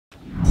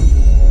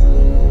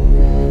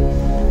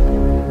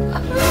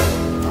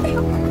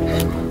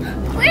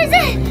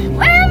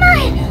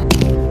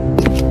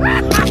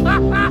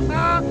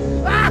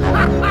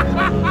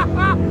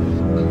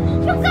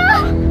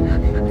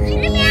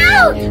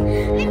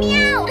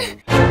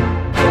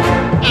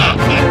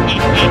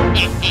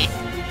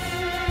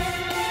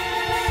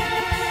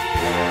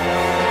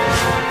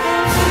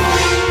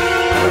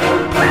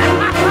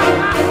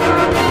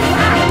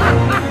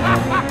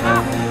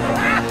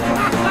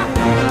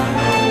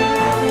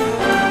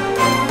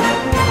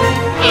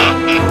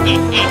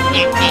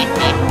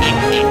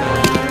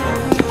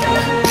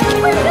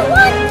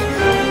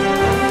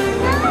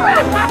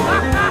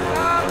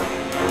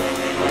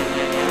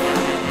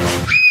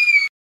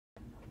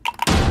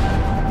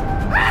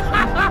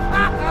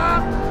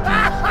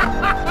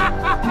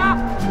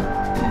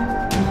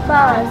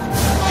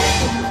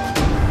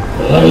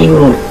Very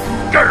good.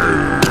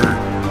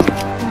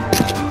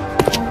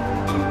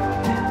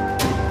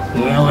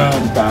 You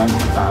went down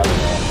solid.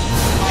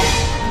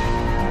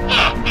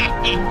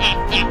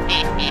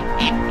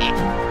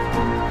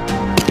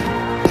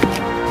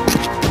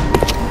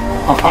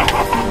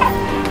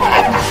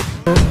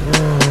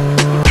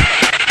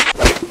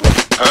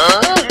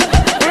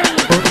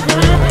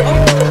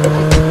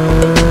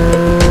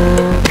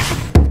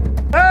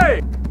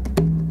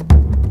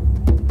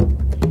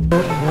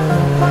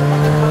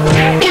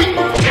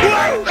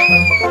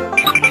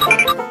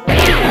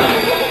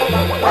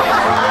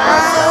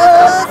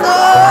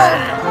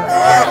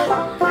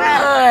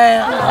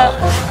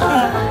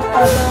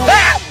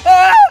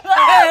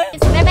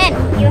 Superman,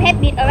 you have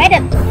been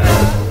arrested.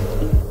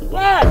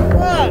 What?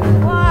 I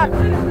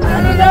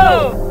don't know.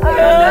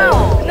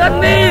 Not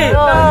me.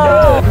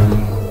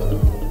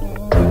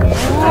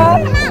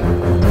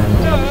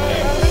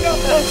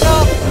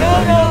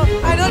 No,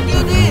 I don't do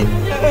this.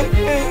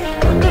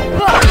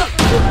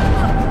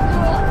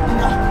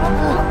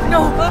 No,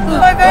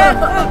 my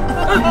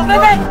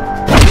man.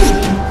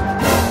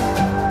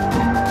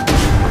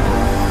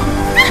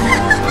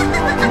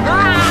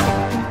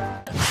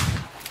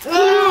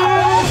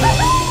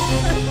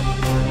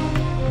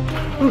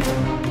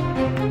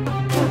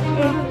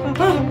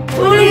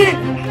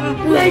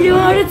 Where you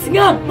are, it's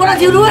gone. What are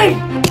you doing?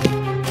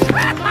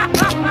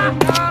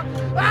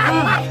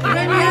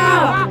 Let me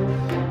out.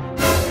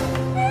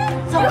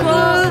 So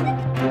good.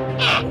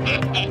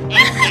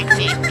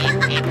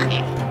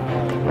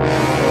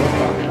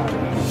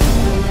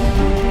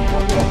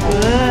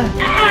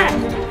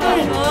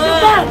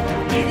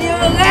 You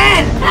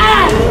again.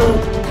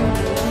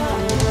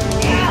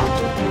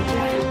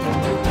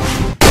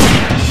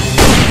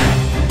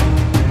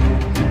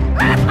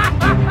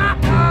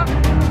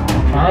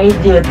 I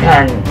do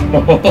can.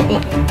 I've already.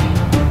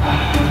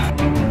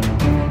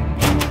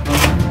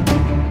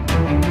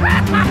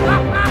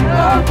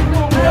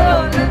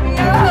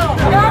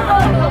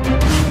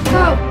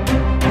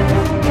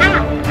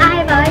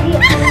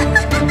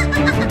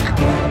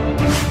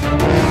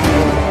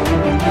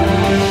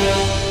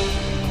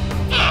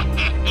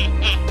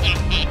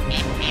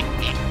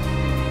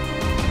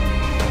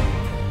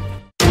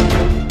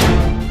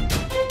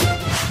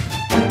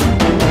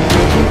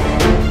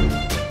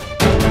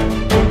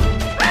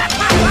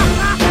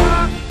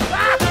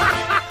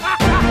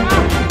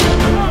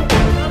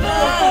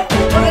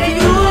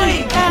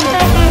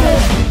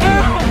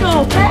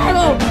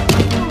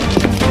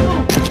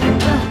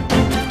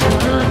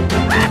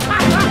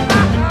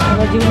 What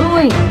are you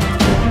doing?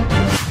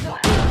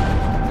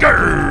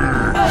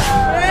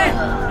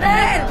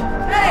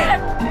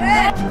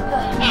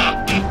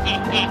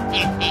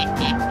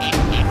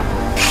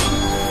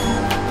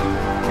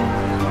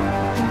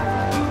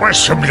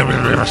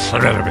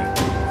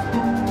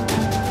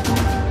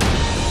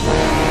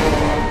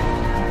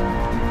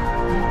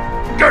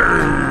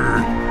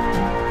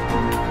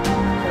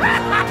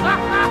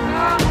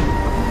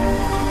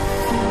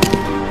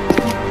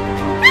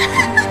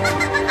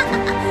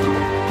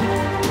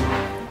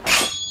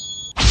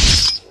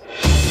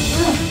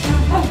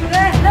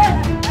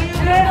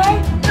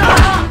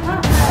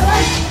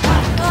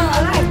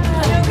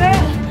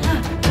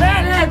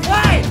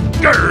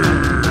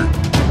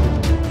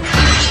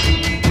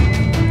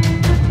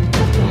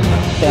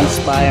 Thanks,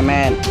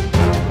 Spider-Man.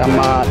 Come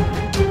on.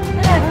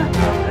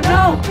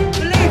 No,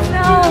 please,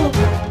 no.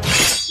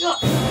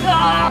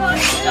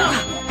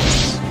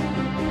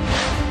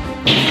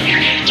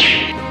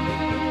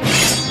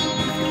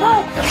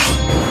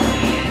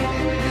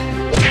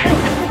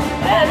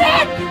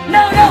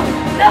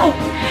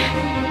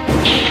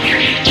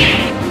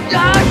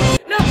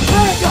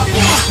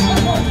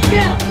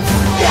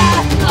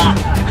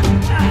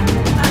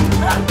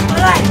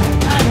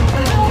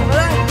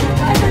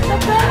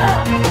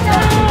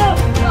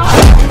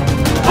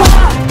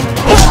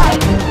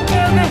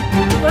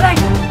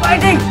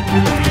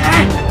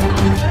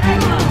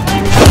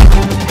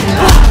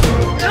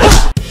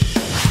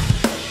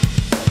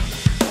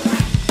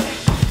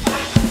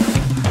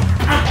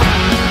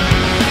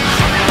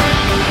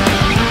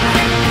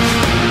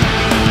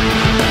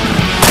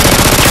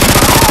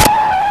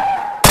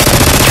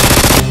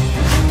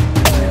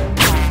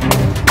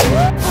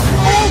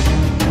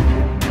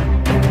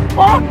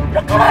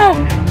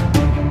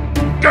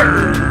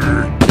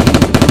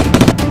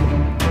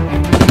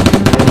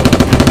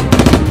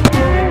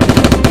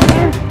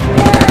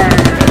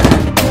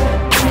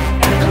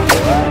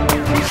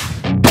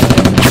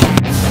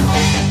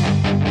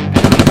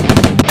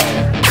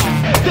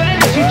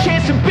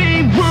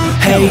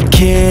 Hey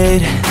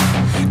kid,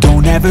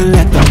 don't ever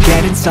let them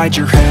get inside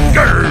your head.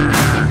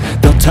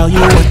 They'll tell you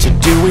what to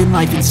do in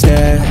life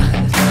instead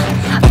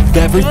of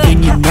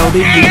everything you know that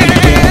you can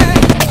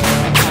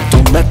get.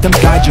 Don't let them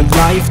guide your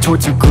life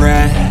towards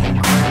regret.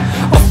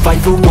 I'll fight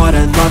for what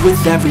I love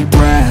with every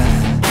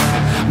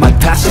breath. My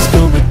past is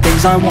filled with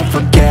things I won't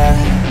forget.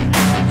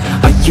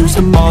 I used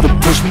them all to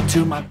push me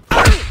to my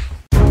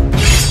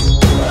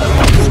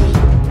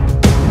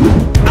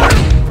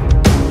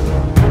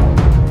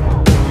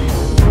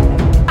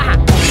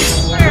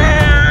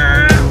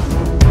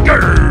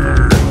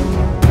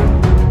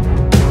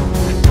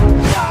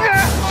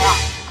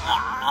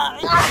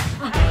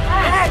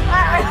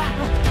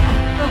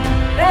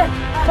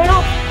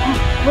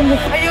Are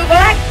you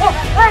back?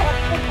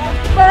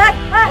 Back?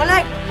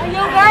 Are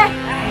you back?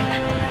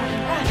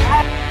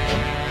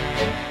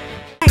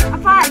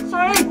 I'm fine,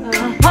 sorry.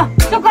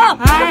 Choco!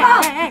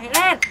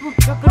 Red!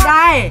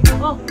 Crocodile!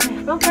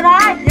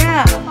 Crocodile?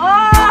 Yeah. Oh!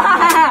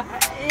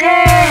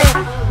 Yeah!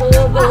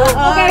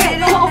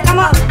 Okay, come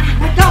on.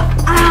 Let's go.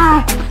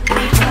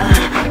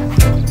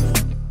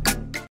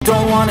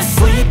 Don't wanna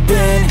sleep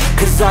in,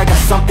 cause I got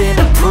something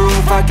to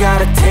prove. I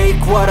gotta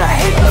take what I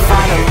hate and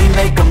finally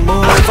make a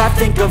move. I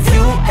think of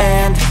you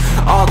and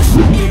all the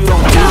shit you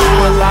don't do.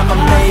 Well, I'ma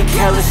make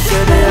hella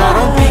sure that I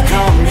don't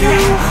become you.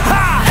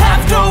 I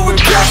have no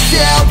regrets,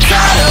 yeah, I'm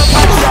tired of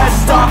my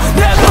chest. I'll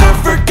never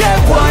forget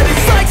what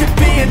it's like to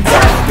be in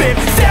death. Been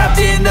stabbed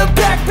in the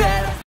back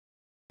bed.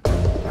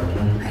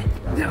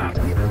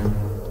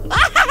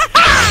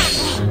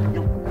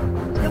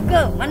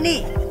 Joker,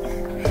 money.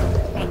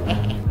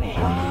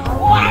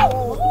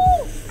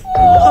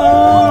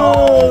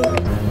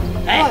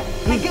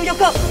 Thank you,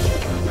 Joker.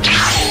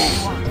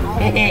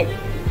 Money.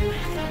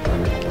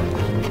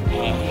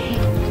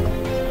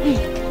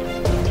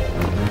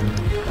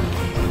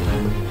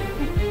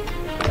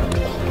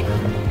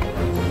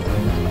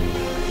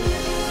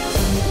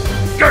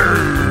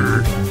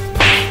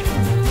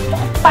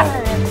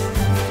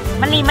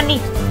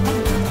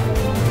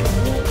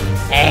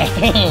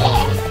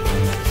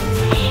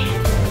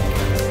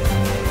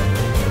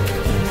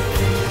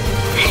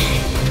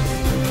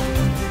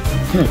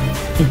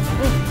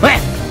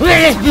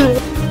 Where is you?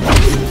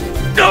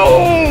 No!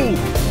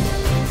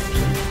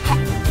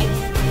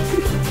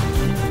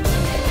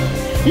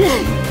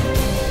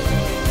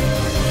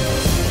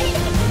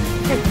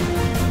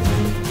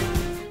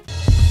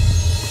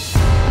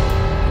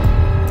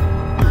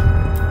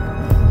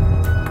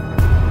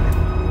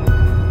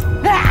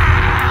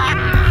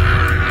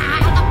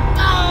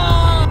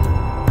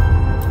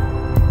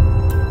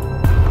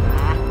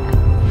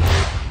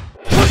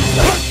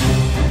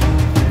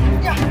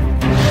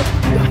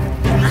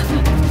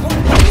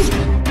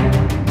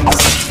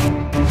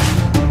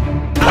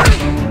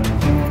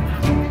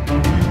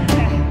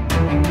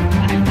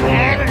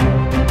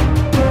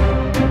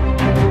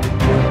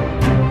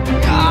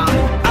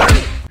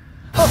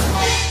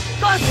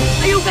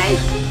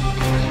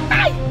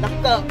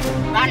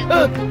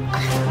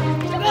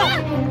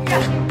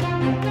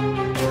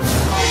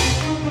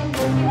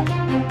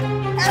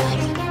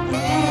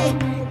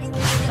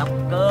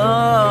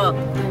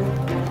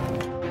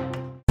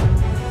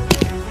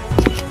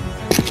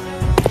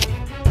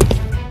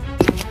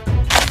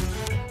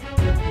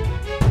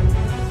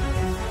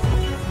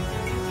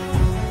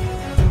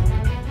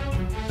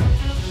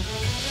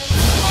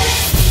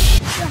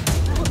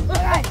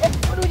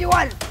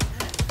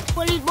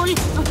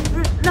 Police!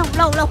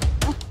 No! Look!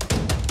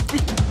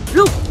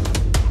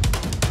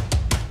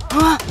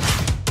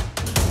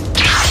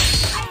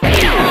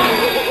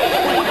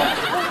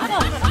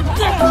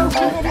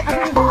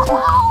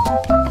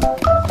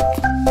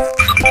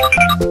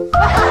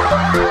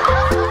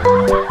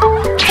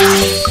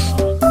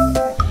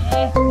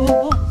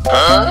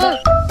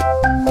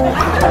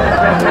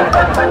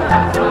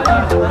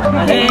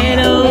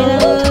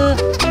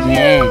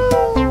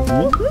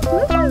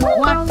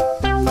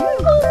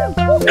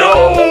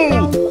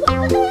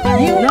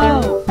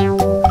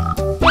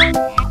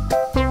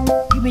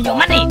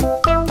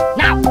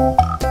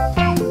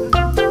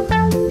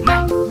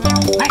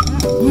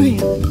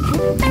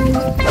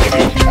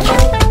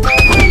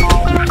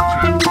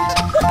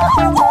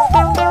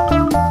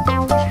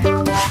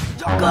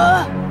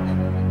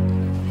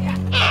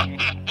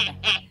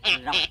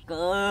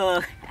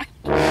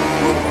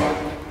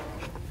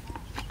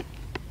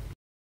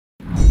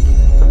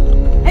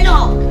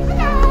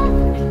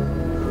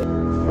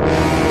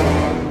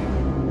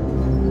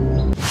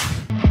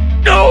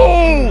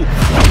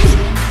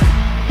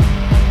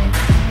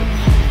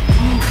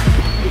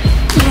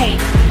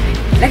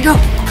 Let's go!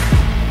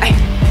 Hey,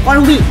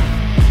 follow me!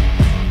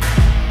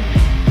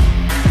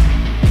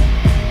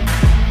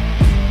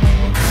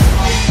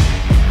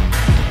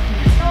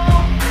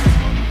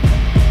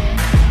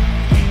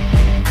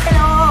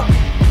 Hello!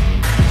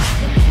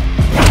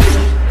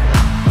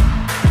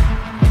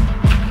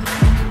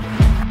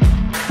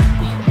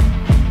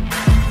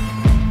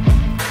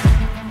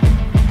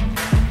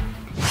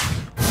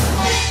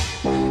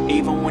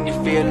 Even when you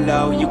feel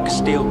low, you can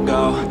still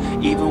go.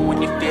 Even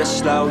when you feel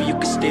slow, you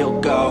can still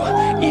go.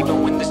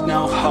 Even when there's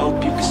no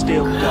hope, you can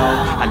still go.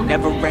 I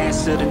never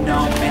answer to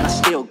no, man, I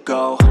still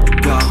go.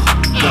 Go,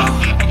 go,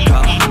 go,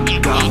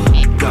 go,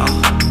 go, go,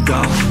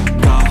 go,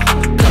 go, go,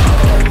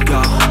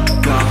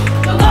 go,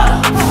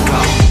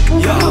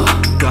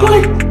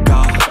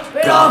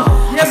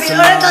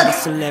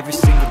 hustle every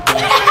single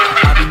day.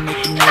 I'll be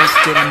making noise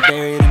till I'm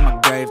buried in my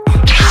grave.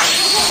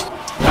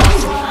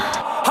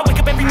 I wake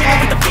up every morning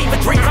with a fever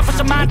dream. I push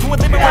my mind to a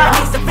limit where it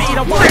needs to be.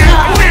 I want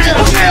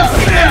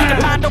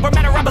to mind over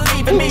matter, I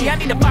believe in me. I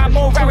need to find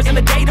more hours in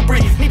the day to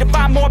breathe. Need to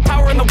find more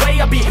power in the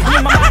way I be. I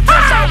need my mind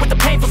turns out with the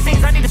painful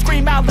scenes. I need to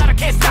scream out loud, I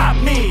can't stop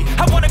me.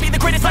 I wanna be the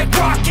greatest like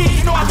Rocky.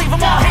 You know I leave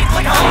them all hate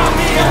like a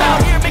zombie. I'm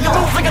out here making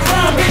moves like a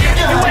zombie.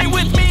 If you ain't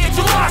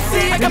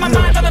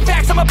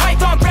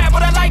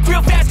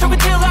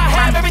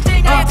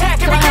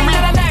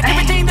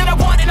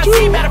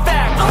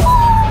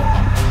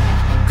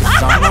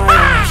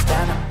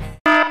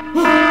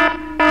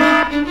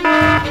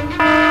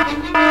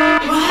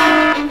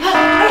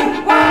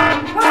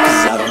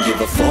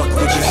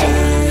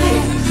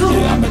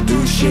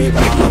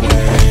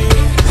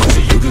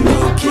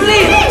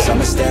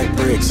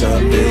what's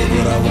up, build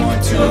what I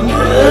want to.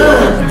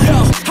 Yo,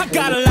 I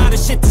got a lot of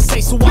shit to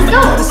say, so I'ma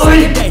do this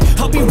every day.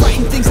 I'll be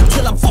writing things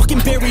until I'm fucking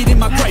buried in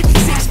my grave.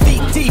 6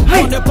 feet deep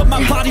under, but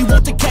my body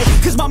won't decay.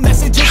 Cause my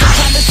messages are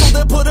timeless, so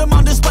they'll put them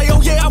on display.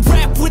 Oh yeah, I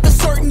rap with a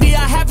certainty,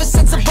 I have a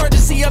sense of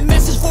urgency. A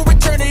message for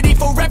eternity,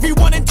 for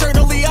everyone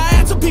internally. I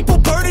had some people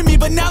burning me,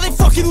 but now they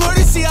fucking learn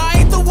to see I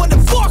ain't the one to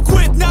fuck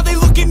with. Now they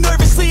looking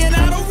nervously, and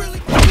I don't really...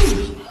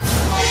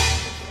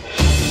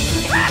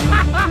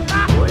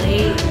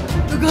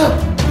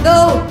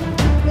 No!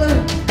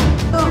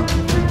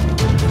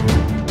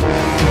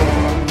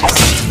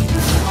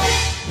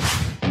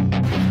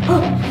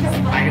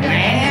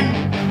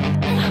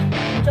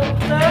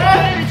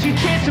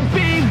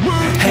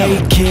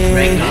 Hey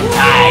kid,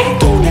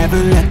 don't ever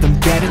let them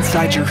get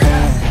inside your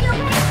head.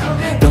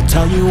 They'll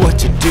tell you what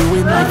to do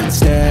in life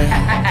instead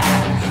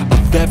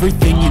of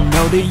everything you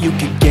know that you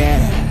could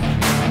get.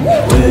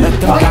 Let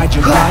them guide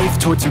your life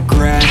towards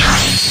regret.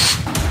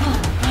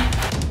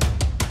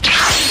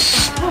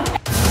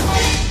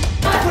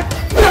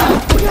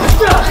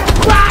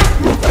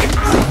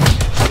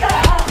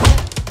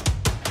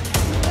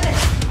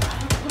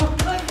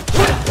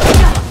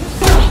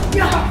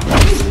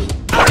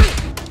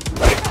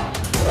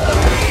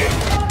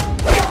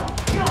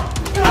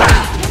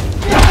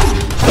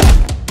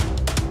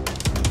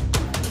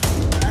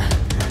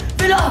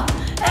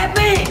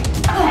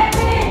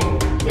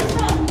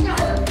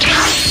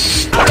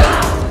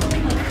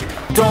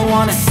 Don't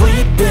wanna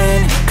sleep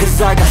in,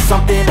 cause I got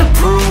something to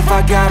prove.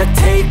 I gotta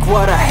take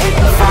what I hate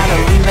and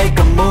finally make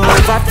a move.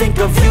 I think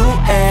of you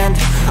and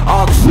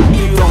all the shit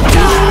you don't do.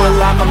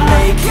 Well, I'ma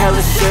make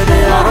hella sure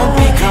that I don't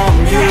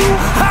become you.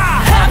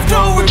 I have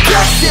no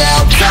regrets, yeah,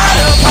 I'm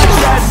tired of my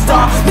chest.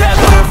 I'll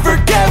never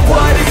forget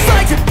what it's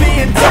like to be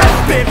in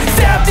death. Been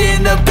stabbed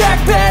in the back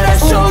bed, I'll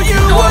show you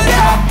what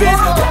happens.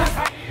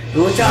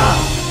 Đùa cho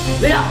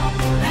biết đâu.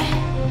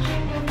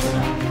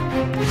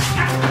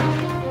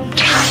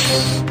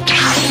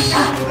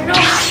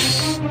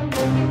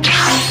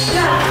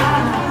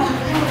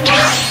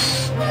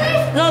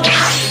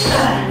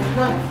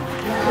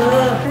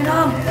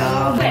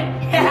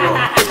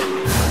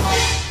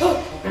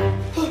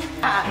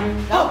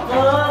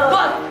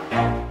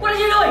 What are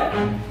you doing?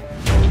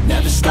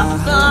 Never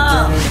stop,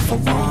 get it if I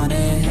want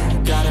it.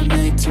 Gotta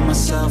make to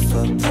myself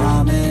a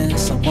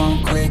promise. I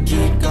won't quit,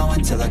 keep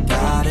going till I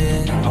got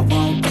it. I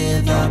won't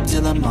give up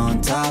till I'm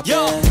on top.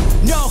 Yo,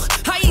 no,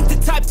 I ain't the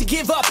type to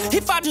give up.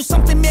 If I do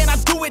something, man, I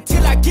do it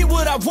till I get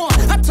what I want.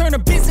 I turn a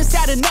business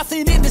out of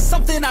nothing into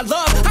something I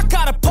love. I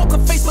got a poker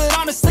face, but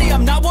honestly,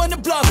 I'm not one to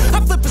bluff. I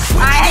flip a switch,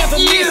 never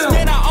miss,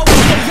 man, I always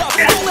stay up.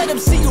 Don't let them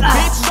see you,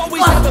 bitch.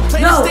 Always have a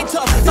plan to stay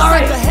tough. This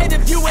life ahead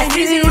of you ain't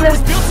easy, it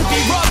was built to be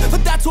rough.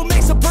 But that's what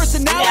makes a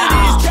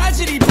personality, is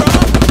tragedy, bro.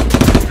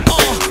 So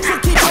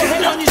keep your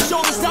head on your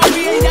shoulders. Now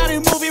we ain't out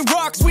here moving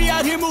rocks, we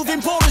out here moving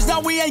boulders.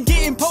 Now we ain't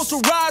getting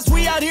posterized,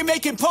 we out here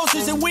making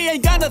posters. And we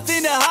ain't got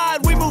nothing to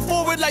hide, we move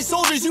forward like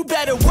soldiers. You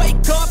better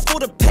wake up for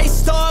the pay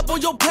stub, or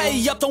you'll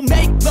pay up. Don't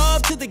make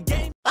love to the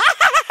game.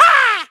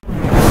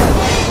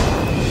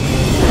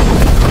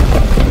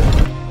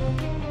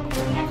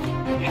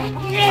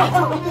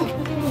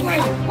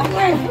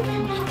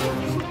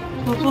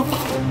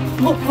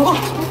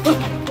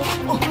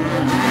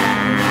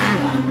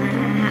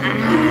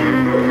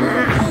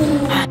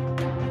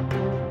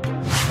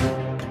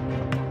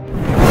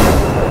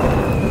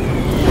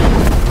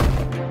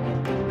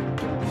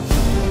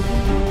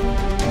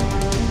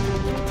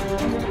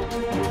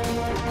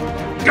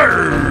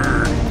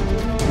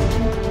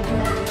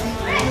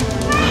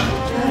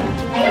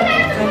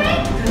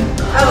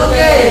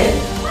 Okay.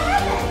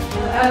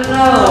 I don't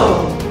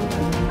know.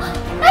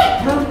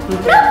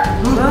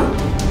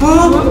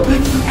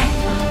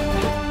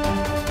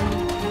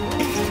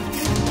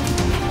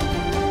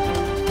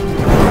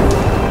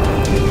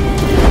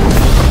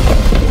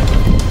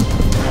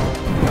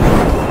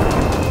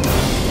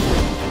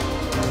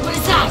 What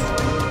is that?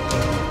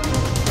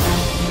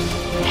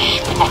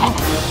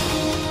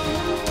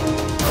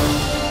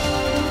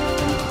 I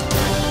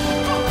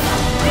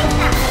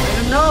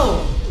don't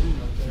know.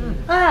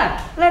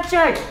 Let's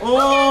check.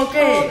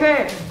 Okay.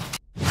 Okay.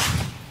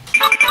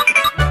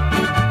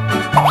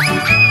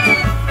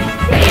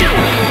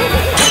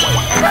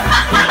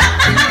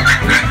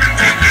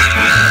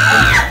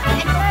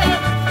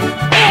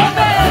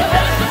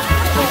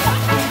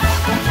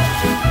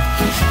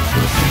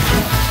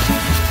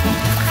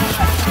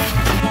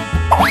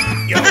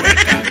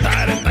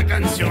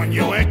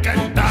 Yo voy a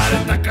cantar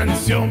esta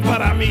canción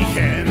para mi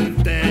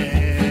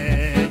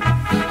gente.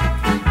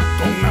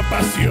 Con una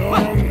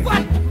pasión.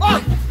 Con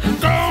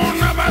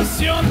una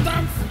pasión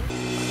tan...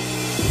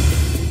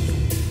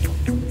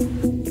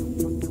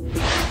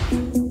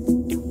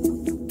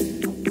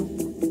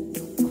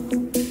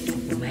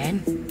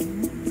 Man.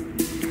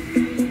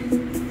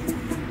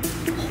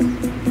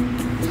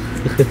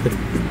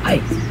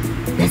 Hey,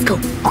 let's go.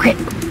 Okay.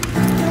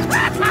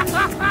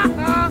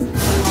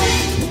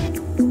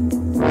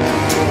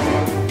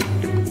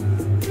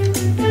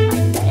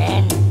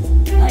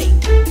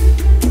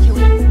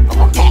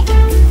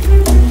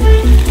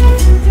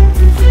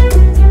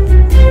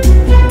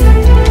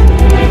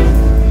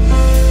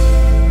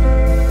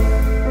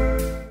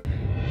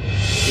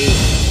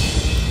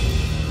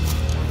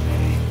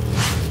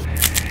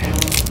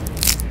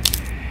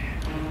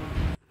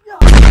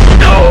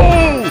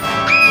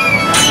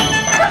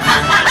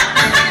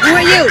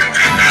 you.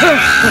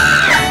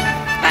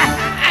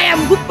 I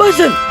am good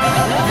person.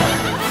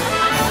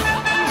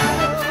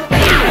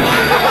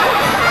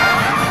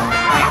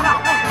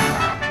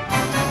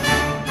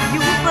 You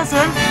good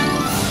person?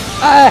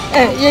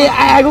 Yeah,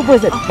 I am good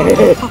person.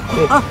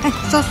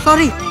 So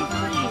sorry.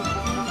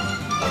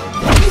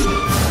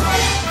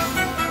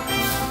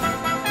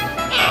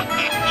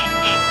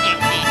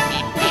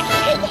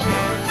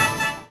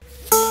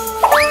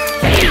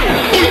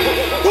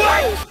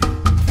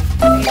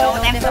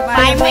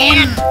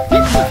 Spider-Man.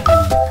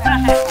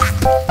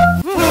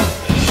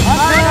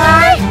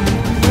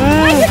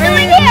 What are you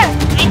doing here?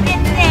 I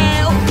didn't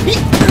know.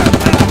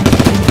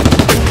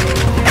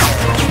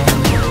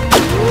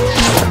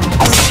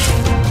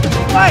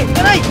 Why?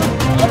 Cái này.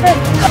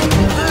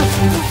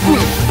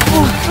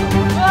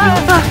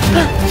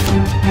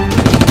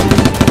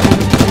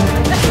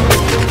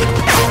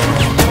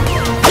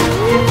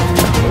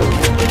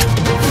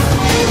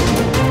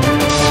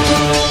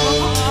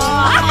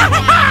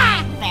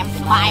 Damn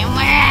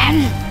Spider-Man.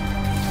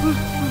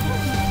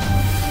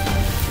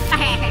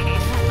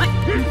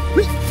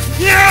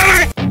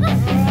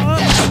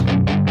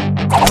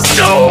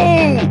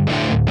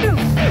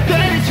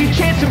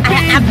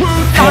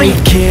 Hey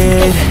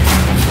kid,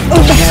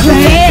 don't ever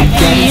let them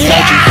get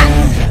inside your head.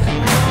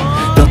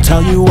 They'll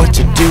tell you what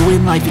to do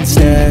in life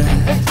instead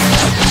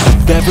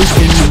of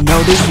everything you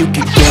know that you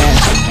could get.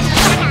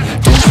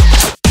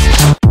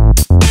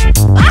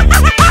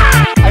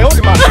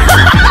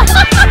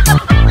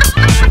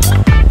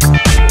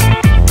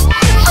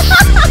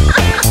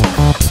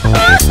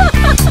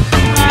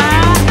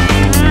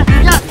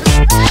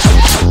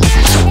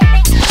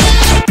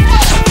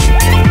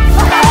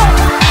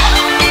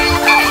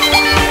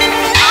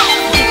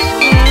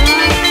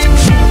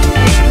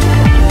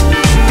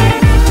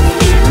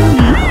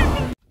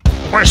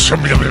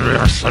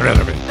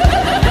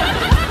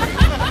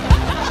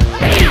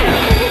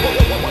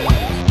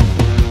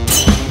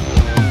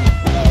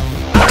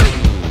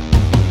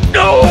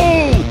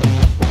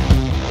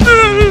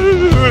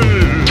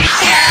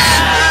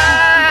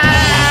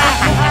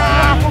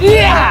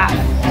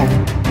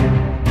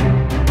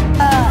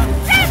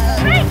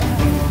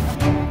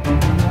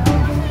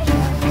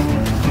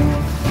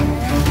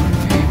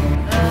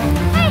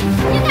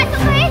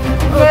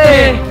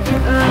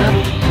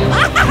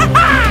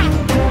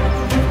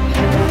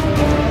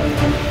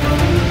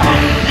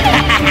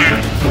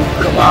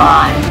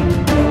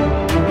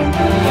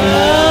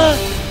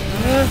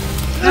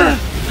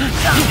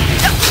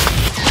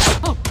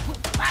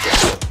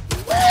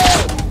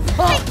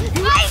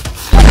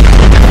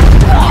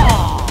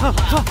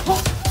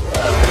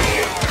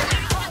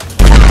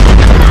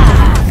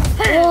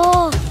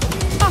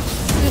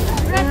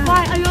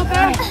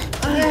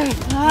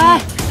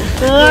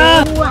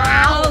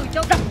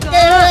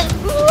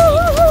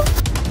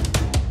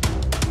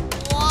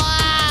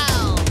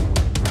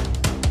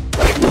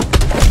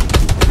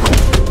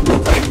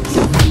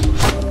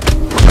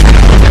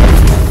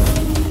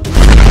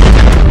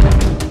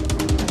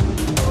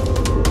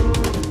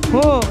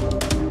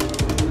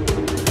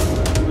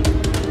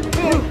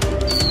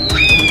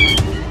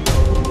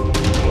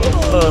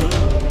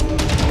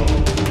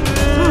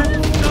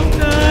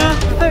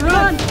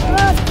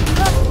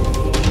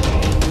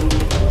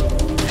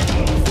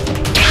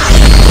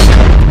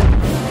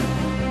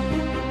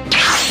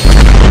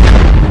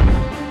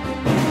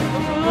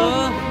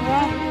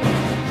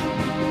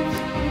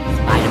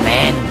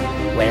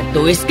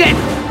 To escape.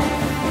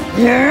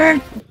 Yeah.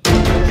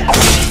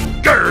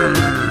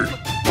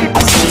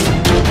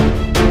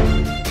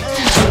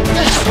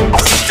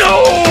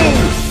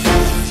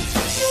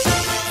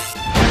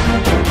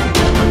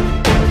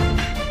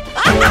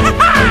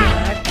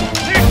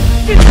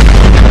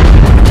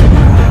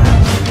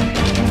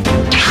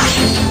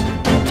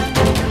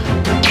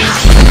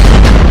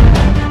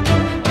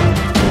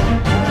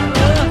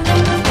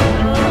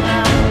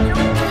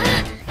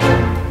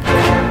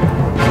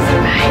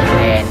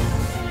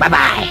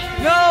 Bye-bye.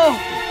 No!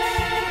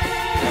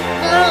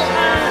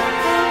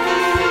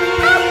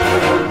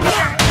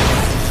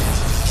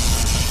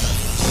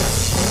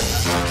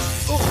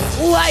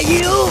 Who are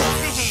you?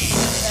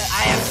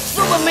 I am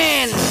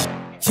Superman.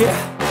 Yeah.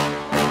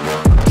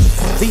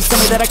 Please tell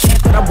me that I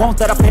can't, that I won't,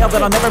 that I fail,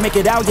 that I'll never make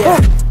it out, yeah.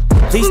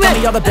 Please tell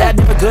me all the bad,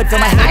 never good, fill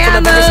my head full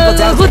of every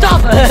single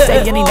doubt. Don't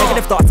say any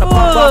negative thoughts, I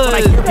pop off when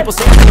I hear people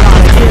say I'm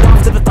wrong. I get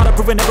off to the thought of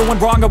proving everyone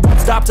wrong. I won't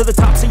stop to the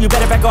top, so you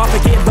better back off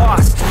and get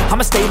lost.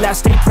 I'ma stay loud,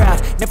 stay proud,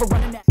 never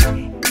running out.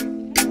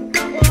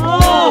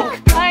 Oh,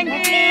 thank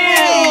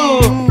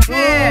you.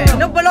 Yeah,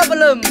 no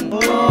problem.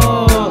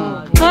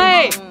 Oh.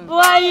 Hey, who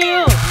are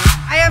you?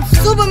 I am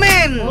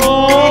Superman.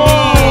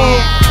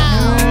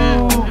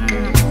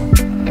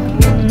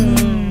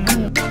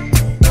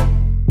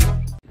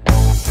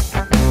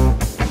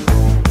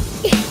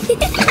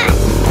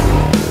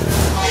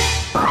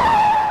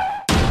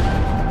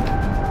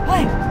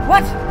 Hey,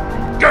 what?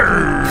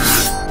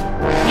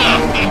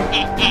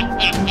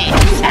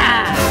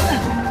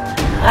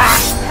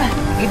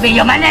 Give me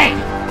your money.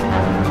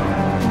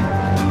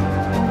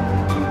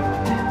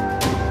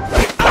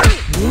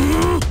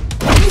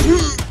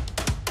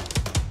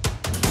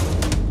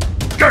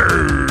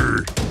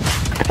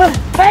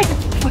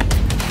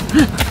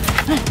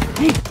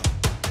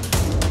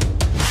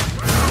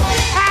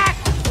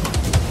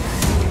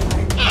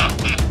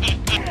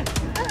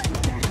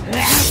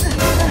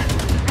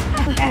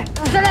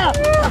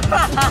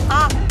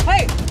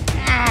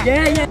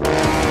 Yeah.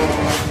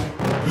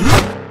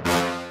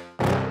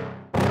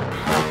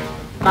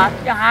 Bad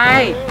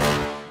guy.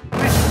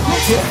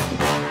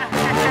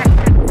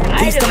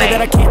 Please tell me that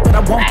I can't, that I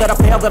won't, that I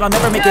fail, that I'll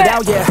never make it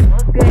out, yeah.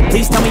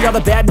 Please tell me all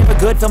the bad, never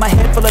good, fill my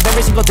head full of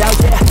every single doubt,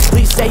 yeah.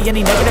 Please say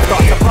any negative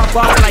thoughts, I pop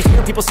off when I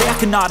hear people say I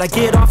cannot. I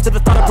get off to the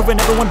thought of proving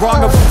everyone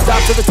wrong. I won't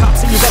stop to the top,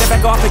 so you better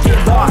back off and get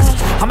lost.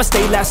 I'ma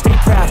stay loud, stay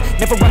proud,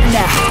 never running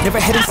out, never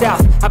heading south.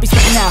 I'll be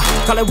stepping out,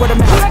 call it word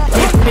of mouth,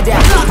 can't put me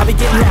down, I'll be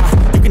getting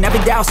loud. You can have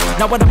it douse,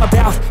 not what I'm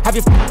about, have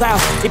your f***ing cloud.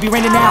 It be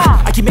raining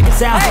now, I keep making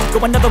sound, go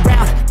another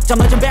round, I'm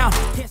legend bound.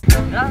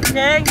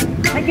 Okay.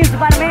 Thank you,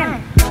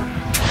 Spider-Man.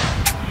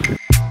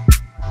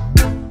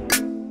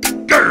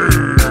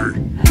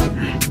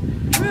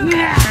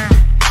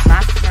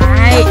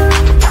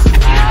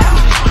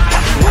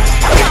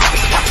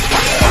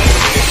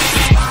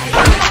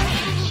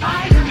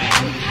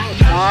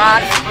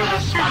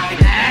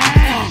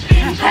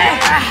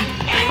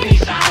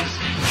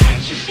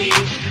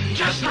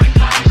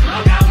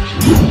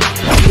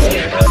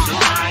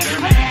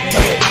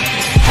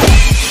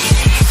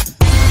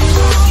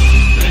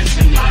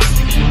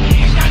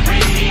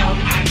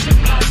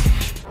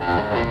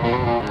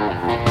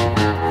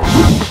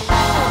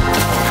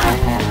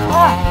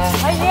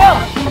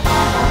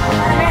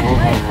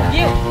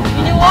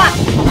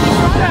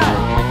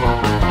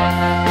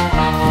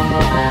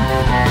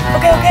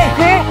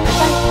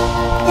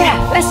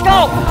 Let's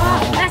go!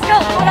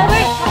 Follow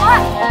me! Come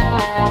on!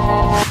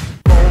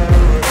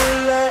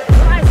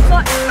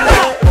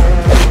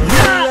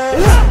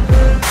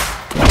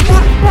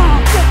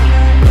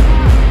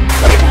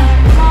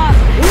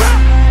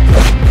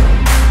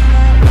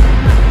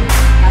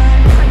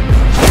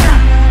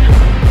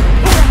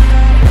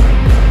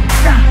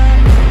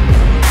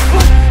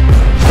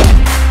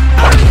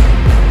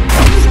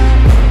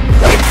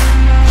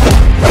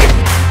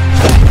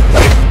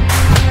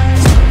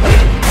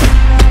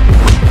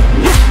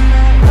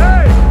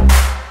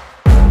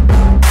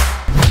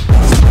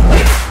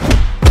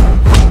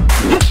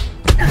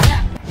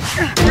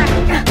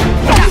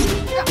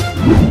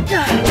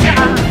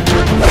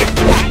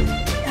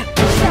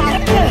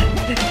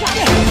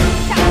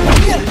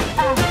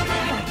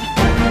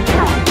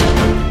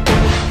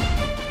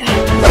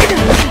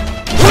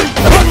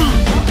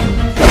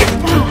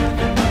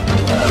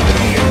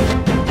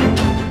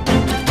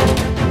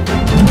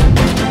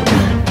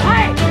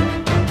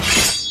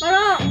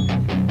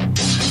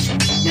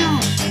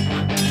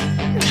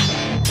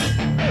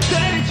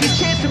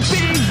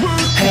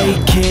 Hey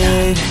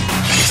kid,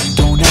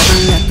 don't ever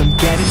let them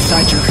get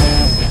inside your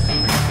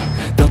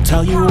head. They'll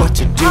tell you what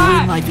to do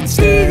in life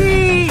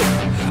instead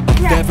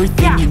of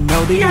everything you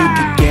know that you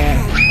could get.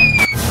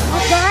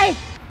 Okay.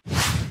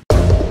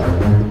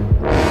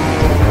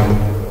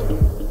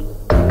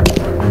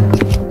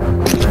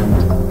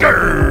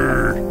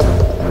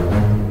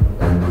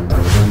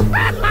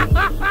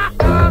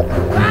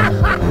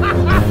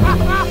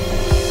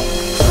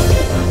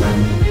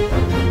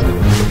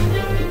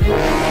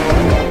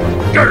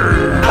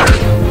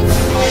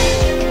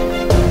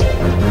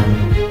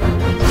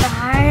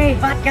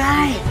 Bad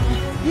guy.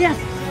 Yes.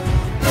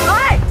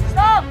 Hey,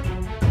 stop.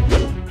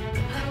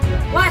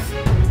 What?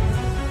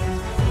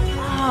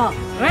 Oh,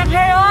 red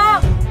hair.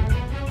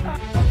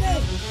 Okay.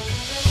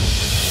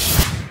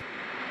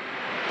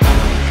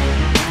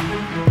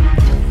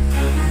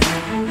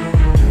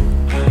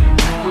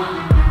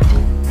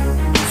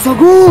 So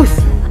good.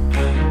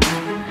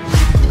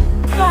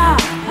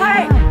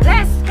 Hey,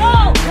 let's go.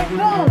 Let's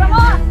go. Come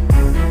on.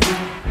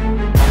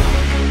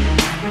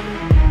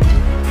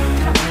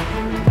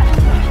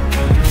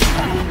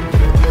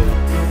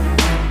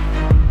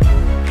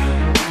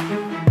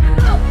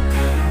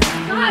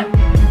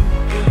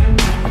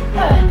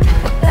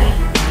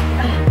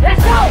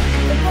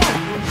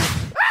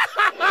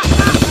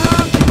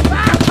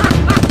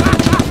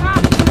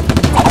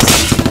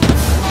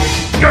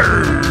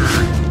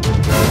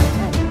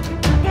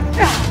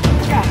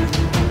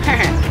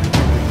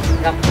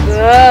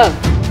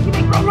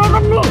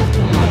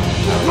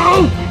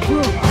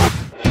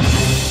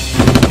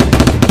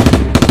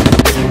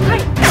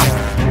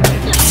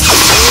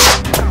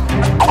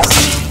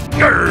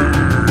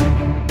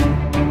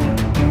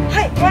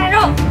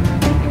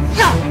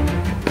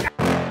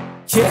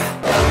 Yeah.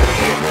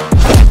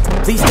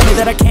 Please tell me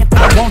that I can't, that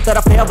I won't, that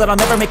I fail, that I'll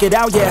never make it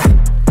out, yeah.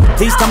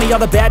 Please tell me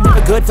all the bad,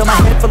 never good, fill my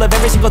head full of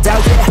every single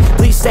doubt, yeah.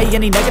 Please say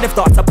any negative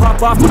thoughts, I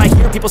pop off when I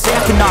hear people say I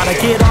cannot. I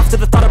get off to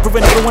the thought of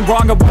proving everyone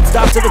wrong, I won't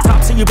stop to the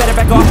top, so you better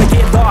back off and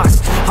get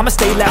lost. I'ma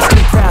stay loud,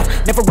 stay proud,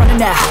 never running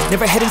out,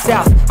 never heading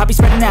south. I'll be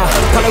spreading out,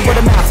 call it word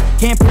of mouth,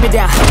 can't put me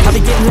down, I'll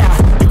be getting loud.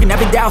 You can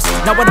have it douse,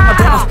 not what I'm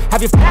about,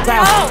 have your f***ing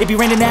cloud. It be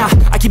raining now,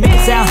 I keep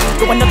making sound,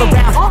 go another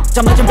round,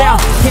 I'm legend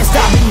bound, can't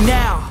stop me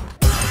now.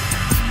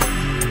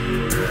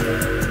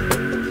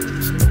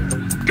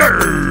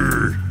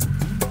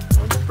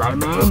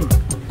 Spider-Man.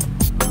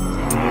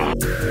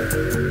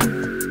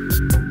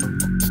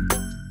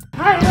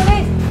 Hi,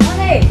 money.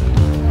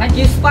 Thank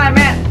you,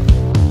 Spider-Man.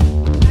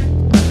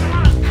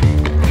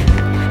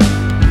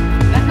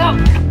 Let's go.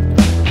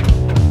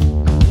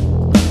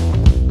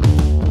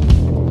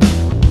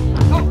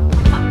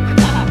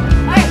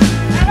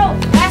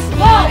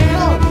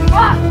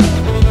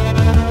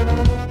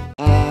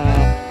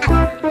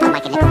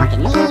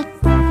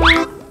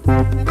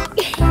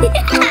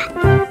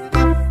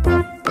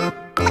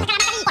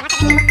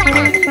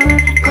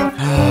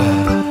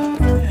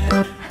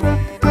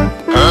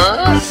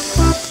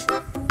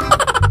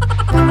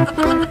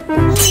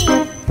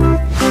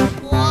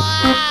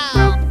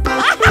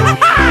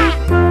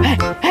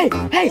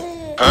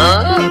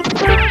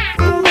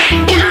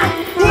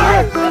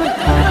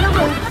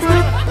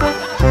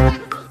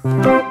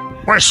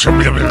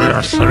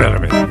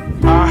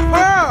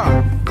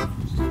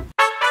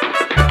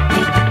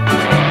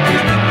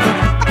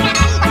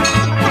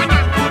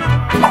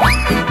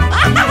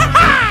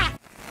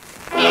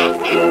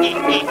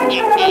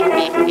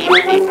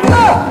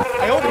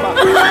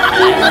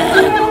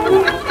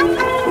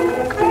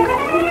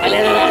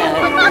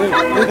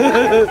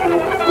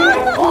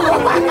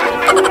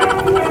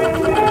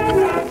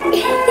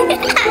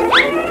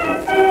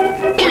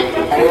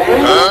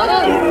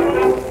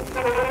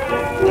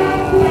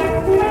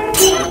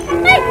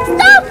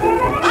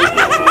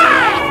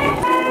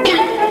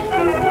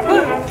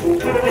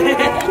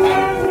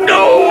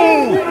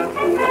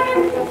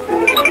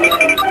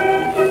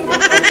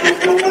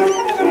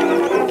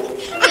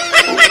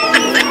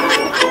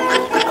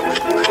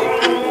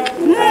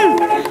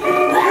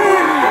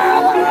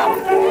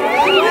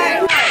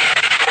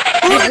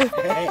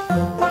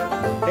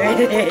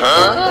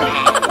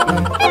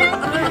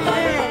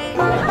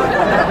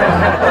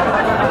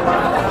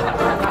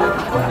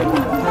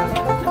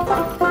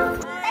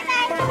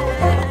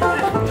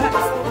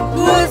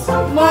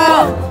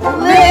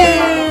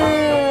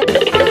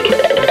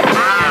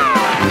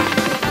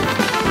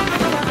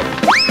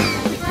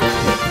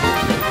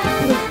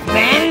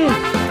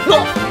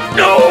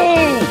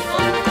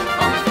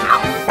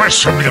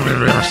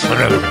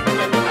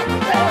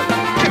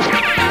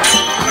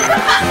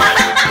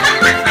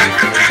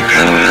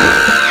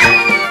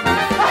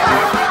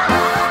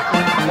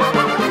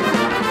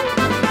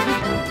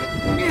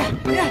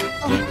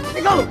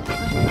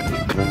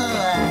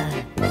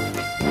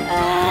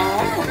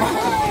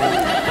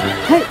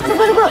 Hey,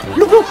 sabar.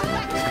 Look.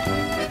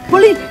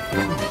 Pauline.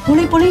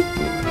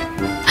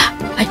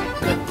 Hey.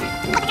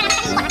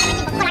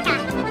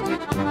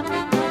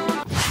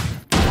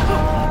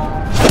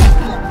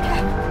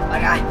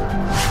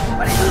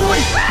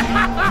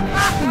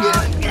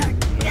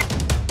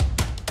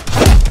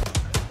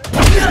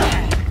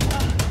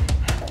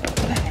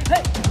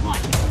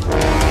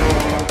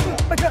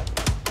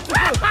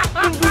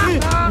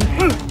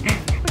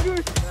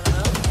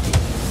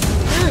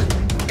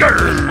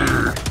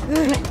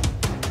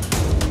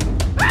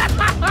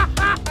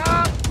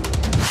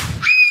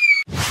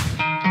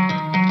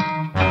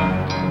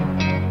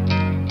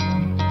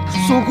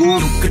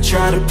 You could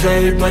try to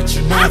play, but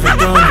you're never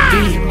gonna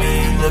beat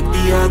me. Look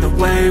the other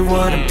way,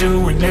 what I'm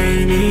doing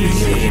ain't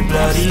easy.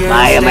 Bloody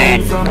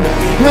hands from the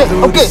people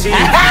who deceive me.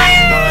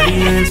 Bloody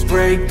hands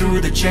break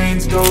through the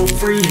chains, go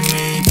free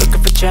me.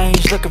 Looking for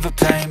change, looking for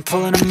pain.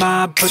 Pulling a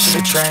mob,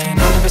 pushing a train.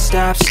 I'll never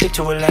stop, stick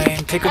to a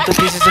lane. Pick up the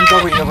pieces and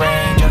go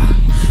rearrange.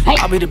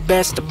 I'll be the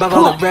best above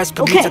all the rest,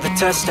 put me to the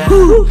test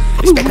and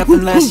expect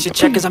nothing less, your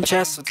check is I'm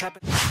chess, what's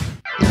happening?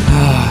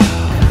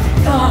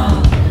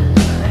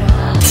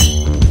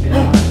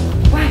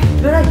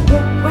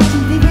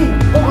 Watching TV.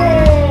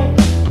 Okay.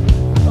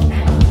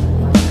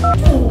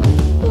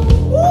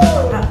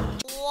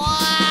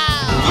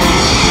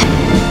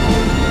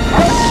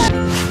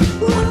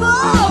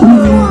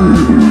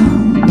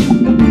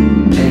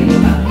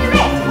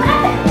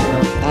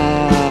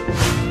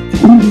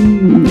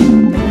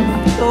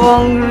 So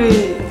hungry.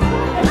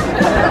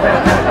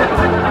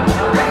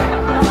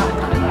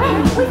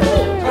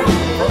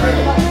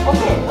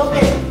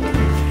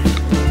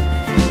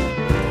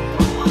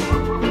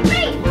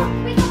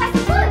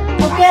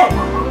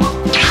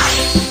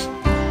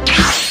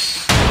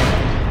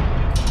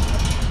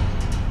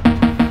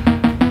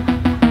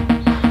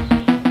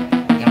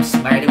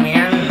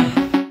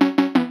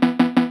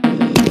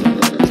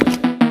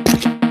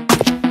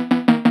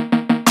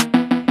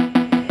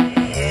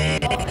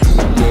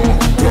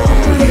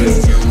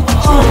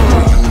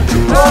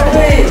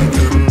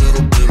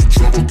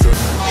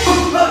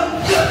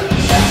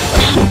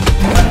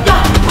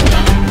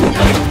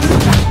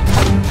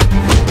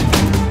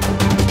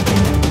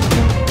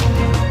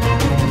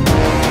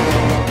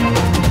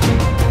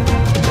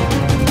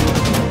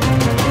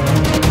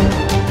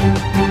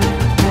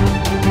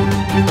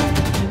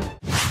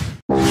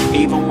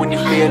 Even when you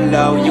feel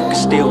low, you can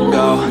still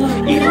go.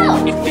 Even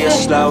when you feel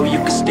slow, you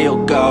can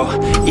still go.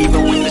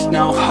 Even when there's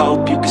no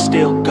hope, you can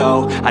still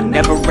go. I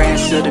never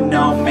answer to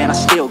no, man, I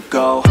still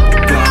go.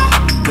 Go,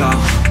 go,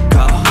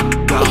 go,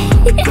 go,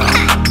 go, go,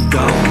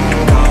 go,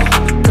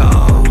 go,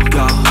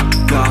 go, go,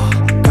 go,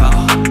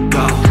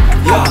 go,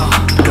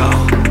 go,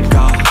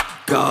 go,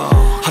 go.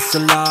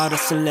 Hustle hard,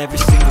 hustle every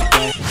single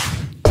day.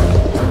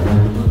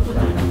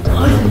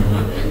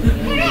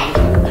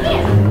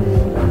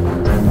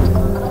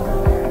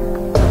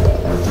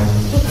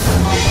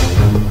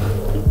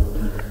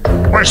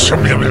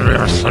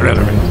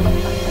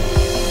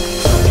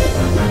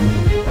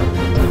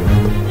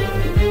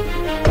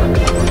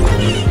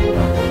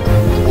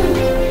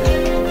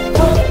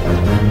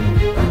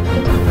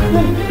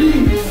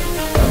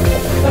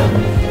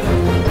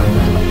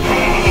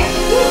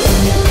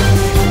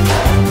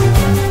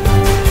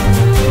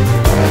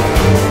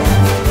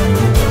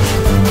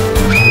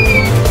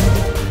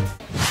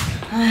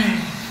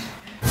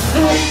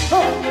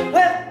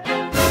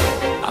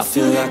 I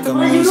feel like I'm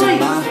losing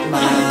my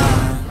mind.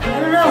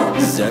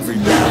 'Cause every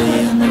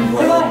night in the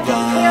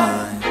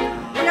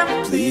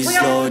Please,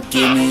 Lord,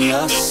 give me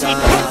a sign,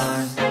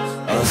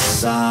 a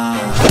sign.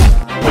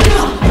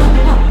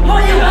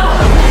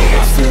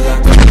 I feel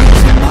like I'm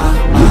losing my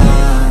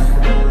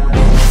mind.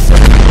 Is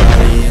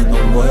everybody in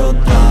the world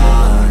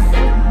blind?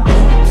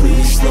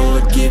 Please,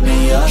 Lord, give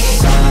me a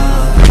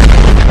sign,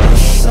 a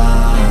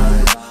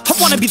sign. I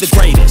wanna be the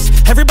greatest.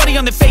 Everybody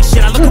on their face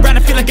shit. I look around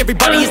and feel like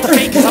everybody is the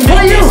fakest. I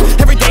make this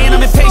every day and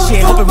I'm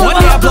impatient, hoping one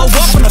day I blow up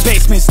from the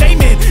basement.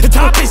 Statement, the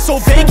top is so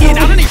vacant.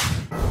 I don't need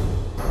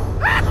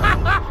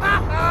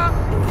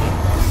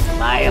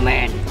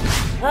Spider-Man.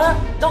 Hả?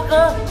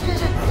 Joker.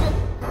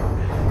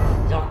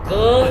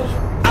 Joker.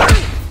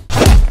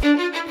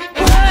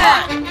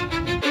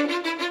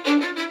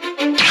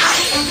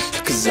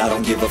 Cause I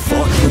don't give a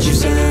fuck what you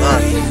say.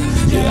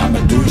 Yeah, I'ma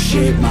do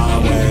shit my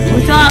way.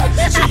 What's up?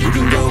 So you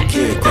can go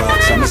kick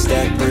rocks, I'ma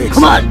stack bricks.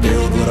 Come on. And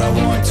build what I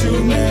want to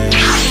make.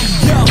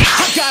 Yo,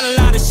 I got a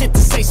lot of shit to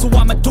say, so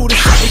I'ma do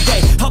this every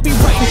day. I'll be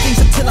writing things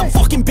until I'm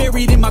fucking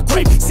buried in my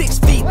grave. 6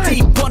 feet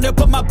deep under,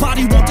 but my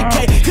body won't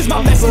decay. Cause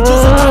my messages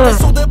are timeless,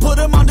 so they'll put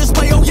them on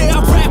display. Oh yeah,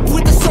 I rap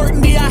with the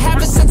certainty, I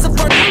have a sense of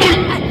urgency.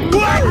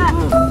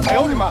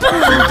 Hey,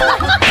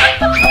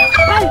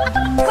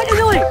 what are you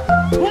doing?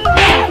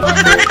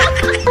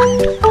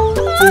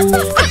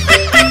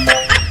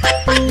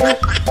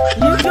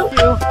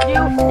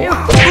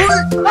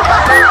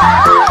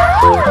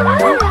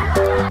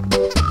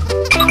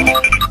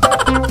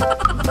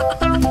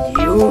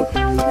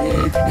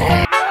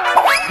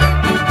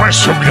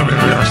 Questo mi deve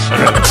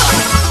essere.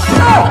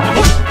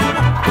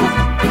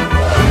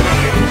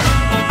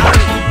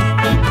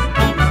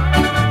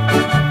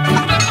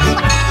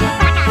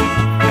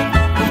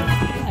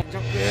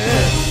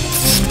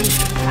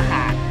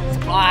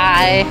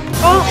 Fly.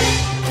 Ô,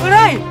 ở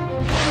đây.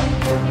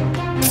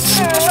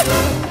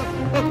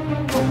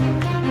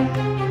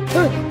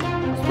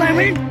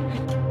 Spider-Man.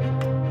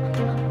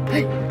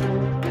 Hey.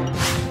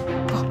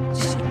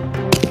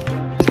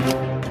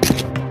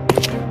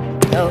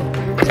 No,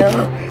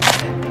 no.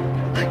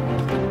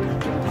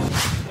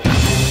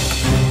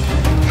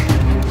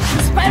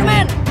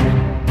 Spider-Man.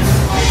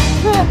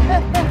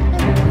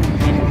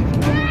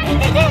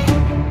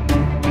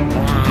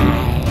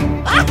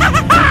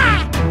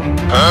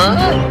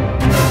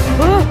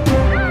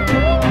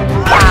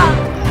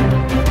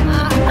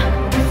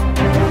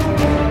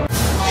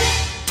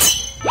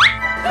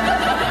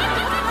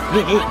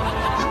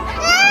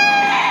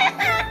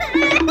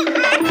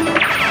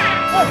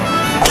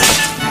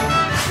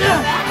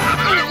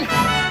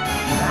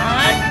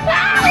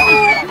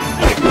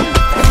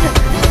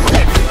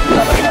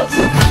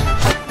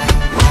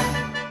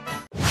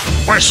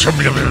 Questo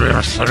mi deve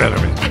essere.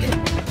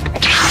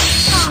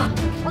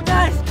 Oh,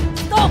 guys,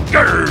 stop.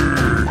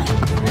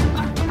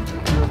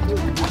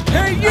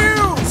 Hey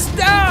you,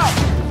 stop!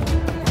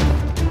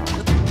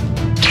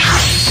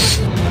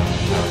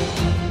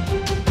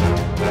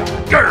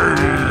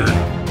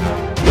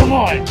 Come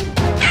on.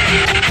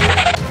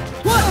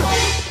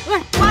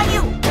 Why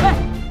you?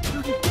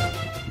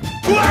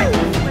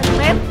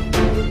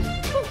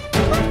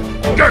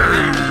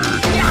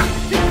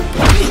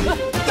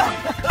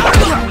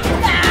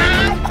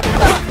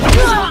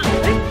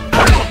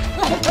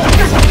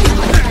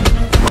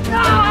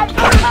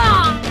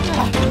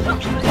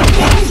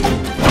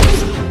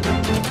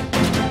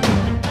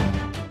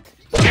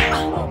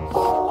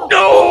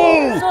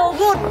 So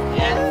good.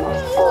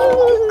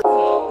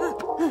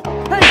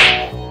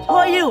 Hey, who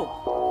are you?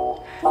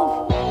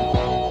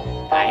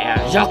 I am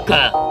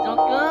Joker.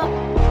 Joker?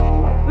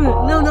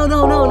 No, no,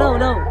 no, no, no,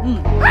 no.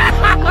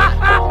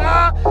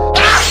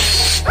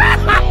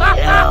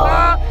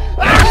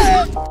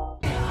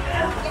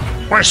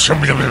 Questo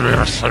mi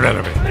deve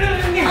essere.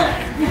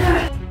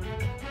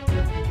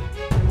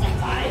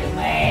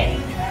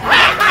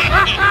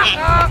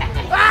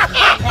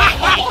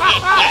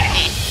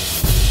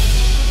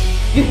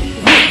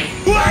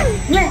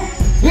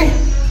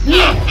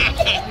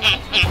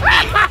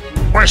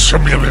 Questo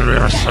mi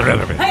deve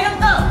essere. Hey,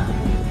 Doctor.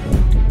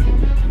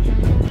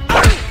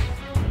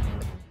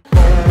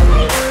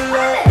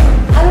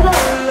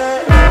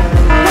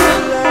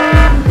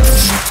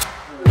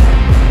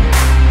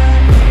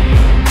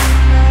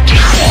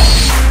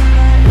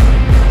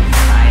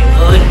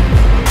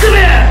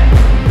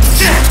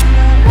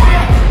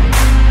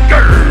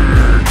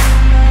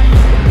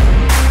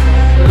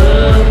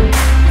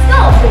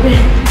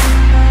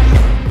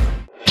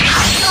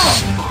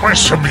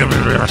 Questo mi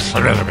deve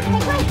essere.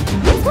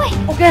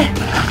 Okay.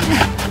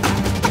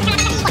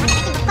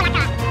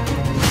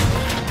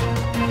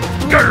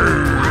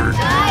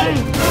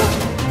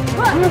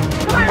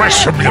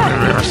 Questo mi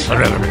deve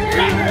essere.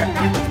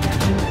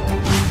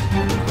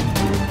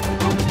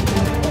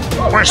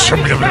 Questo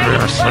mi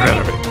deve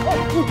essere.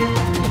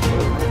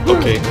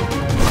 Okay.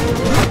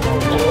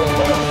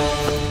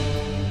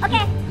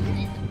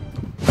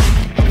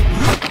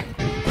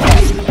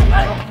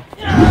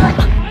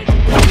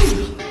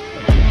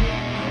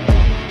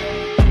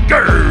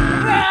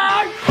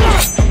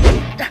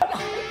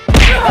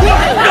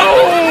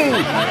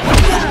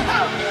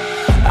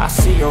 I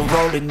see her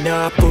rolling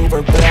up,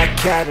 Uber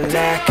black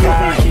Cadillac,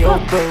 high heel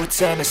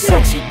boots, and a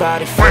sexy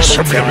body full of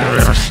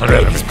tats.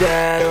 Baby's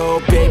bad, oh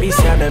baby's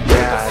hella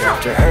bad.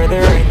 After her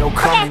there ain't no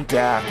coming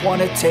back.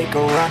 Wanna take a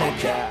run at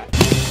that.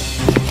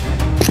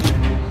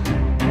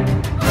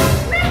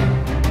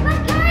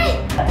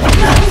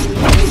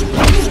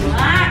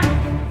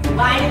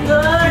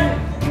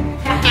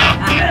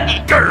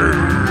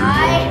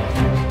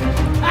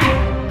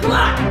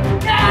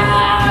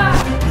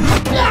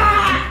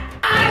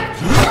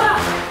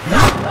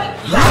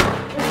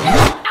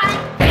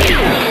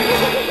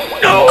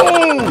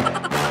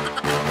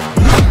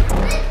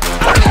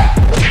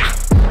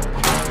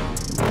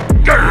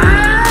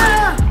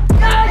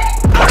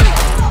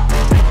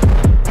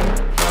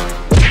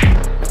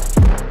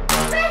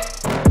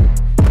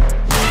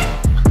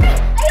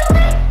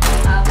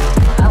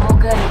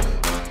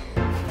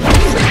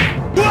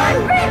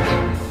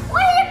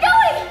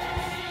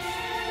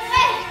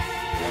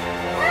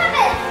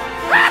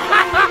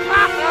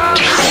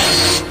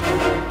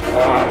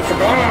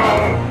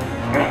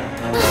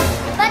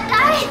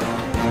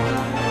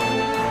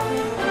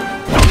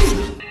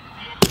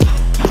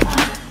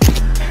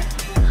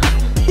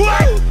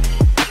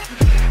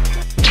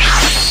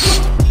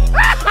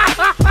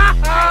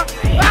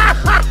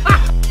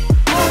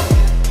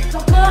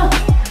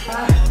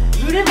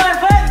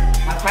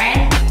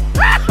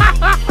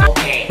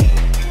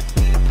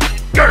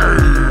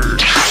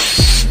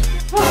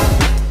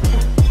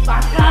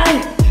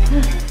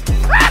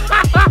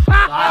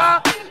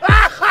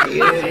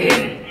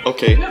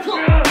 Okay.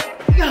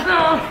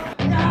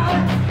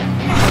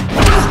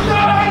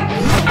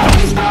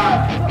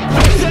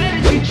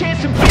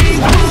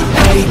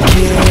 Hey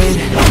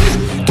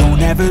kid,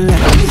 don't ever let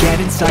them get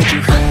inside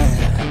your head.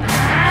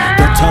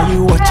 They'll tell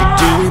you what to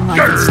do in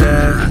life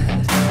instead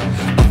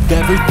of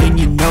everything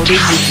you know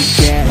that you could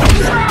get.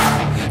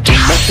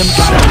 Don't let them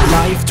guide your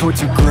life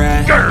towards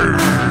regret.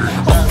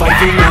 I'll fight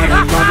for what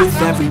I love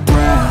with every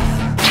breath.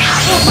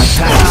 My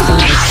past is full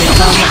of things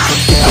I won't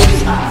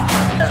forget.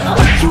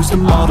 I use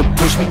them all to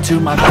push me to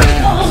my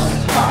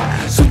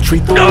best. So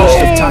treat the worst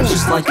of times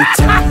just like a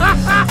test.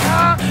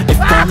 If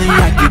only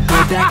I could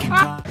go back in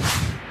time.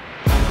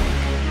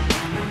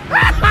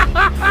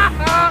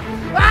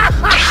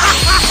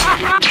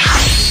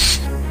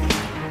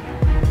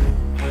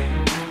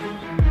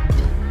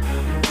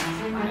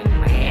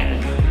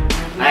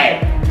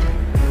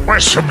 Why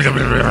so many of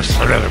you are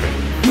surrounding me?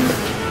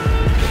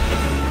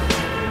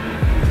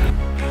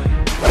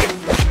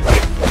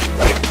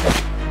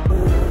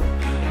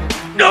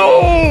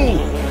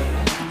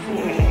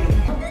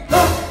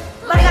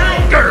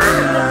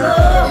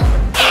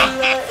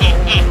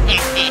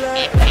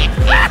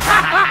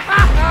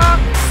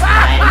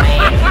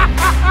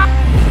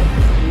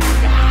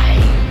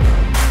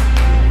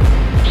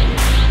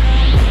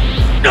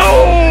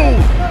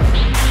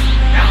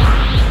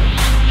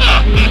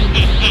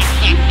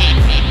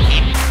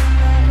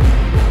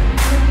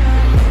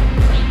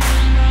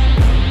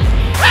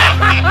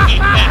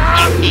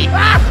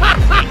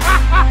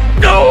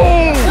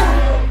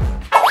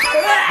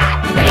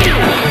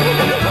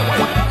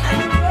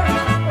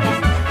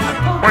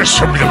 Why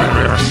so many of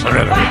you are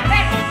surrounding me?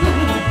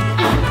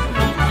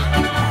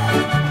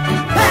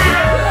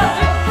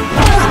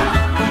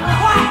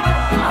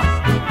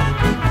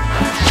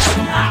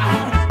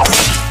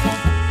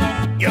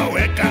 Yo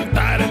voy a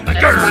cantar esta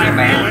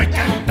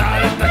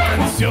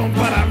canción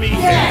para mi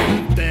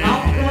gente.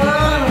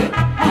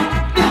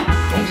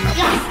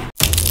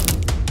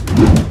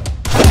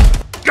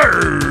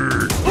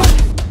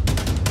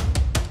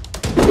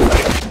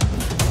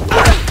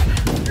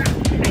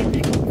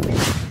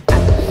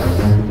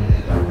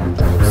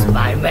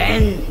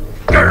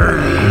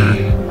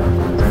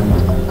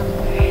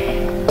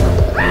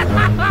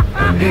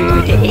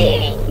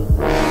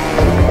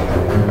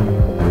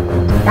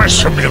 Why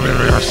so many of you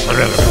are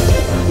surrounding me?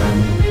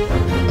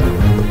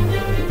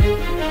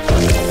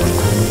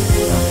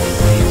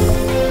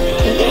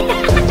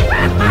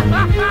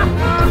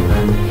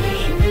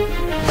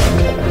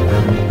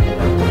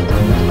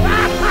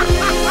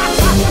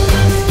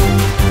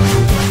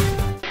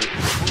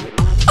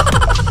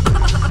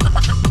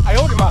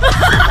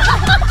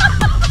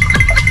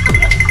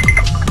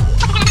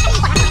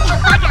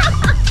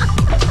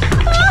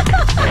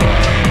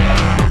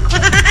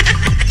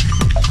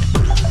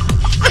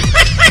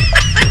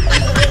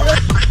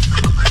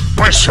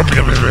 Why so many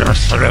of you are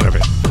surrounding me?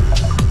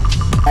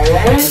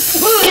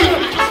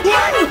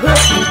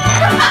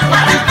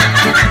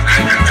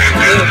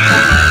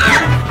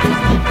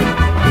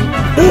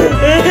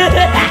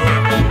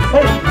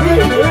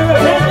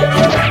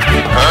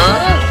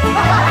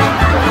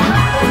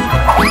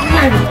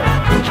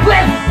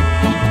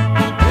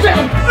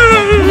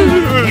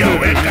 Yo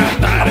voy a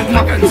cantar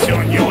esta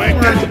canción, yo voy a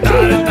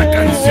cantar esta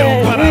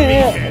canción para mi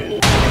gente.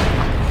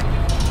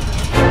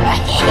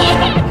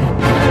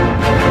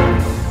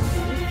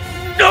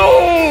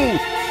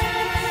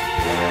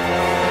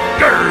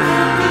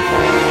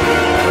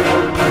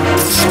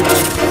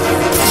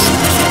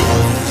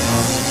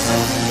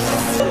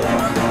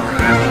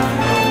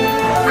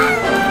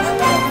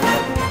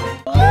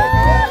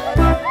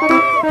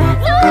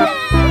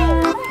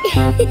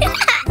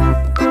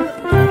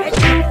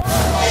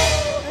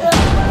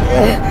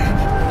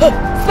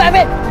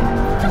 Spider-Man!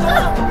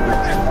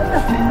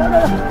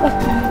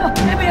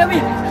 Help me!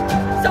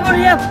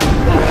 Somebody help!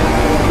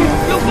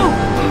 Go!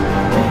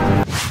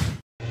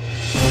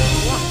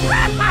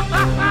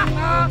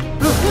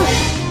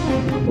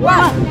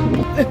 Wow!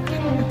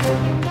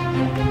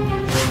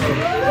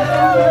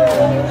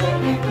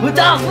 Good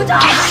job!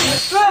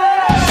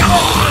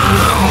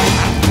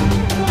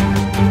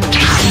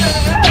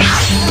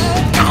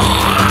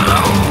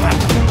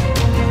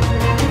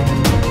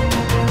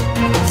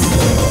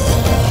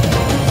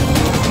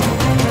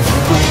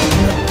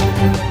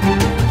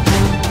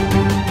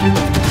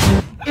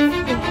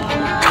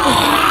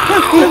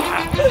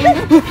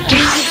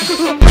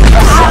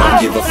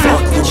 Give a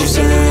fuck what you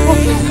say.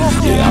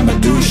 Yeah, I'ma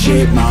do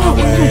shit my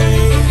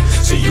way.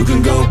 So you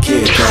can go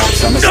kick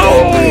rocks. I'ma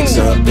stack bricks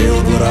up,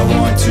 build what I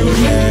want to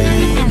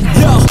make.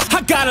 Yo,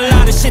 I got a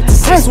lot of shit to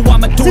say, so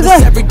I'ma do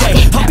this every day.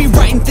 I'll be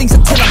writing things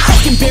until I'm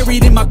fucking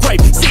buried in my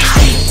grave. 6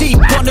 feet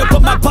deep under,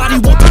 but my body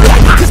won't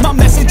decay. Cause my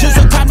messages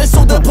are timeless,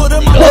 so they'll put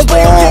them on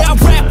display. Yeah, I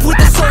rap with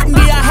a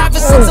certainty, I have a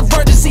sense of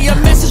urgency. A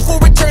message for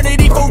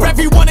eternity, for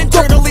everyone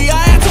internally.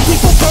 I had some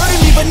people burning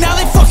me, but now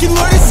they fucking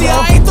learn to see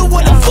I ain't the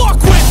one to fuck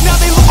with. Now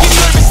they looking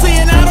nervously,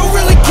 and I don't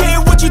really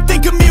care what you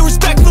think of me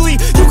respectfully.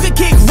 You can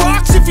kick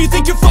rocks if you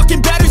think you're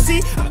fucking better,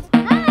 see?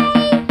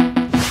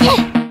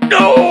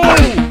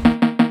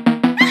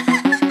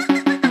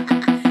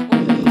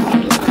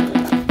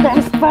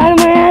 Thanks,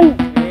 Spider-Man!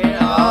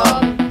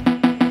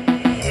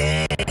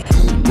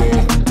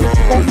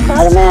 Thanks,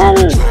 Spider-Man!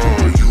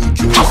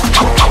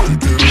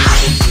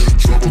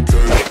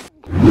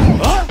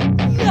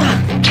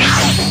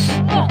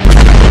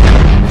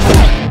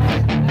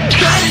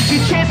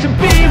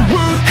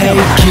 Hey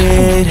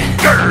kid,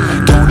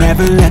 don't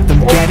ever let them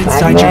get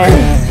inside your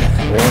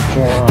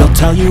head. They'll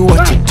tell you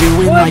what to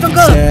do in life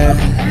instead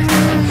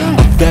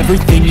of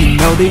everything you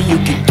know that you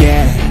could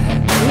get.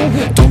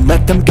 Don't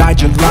let them guide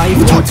your life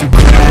towards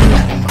regret.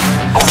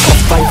 I'll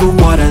fight for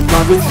what I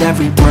love with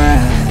every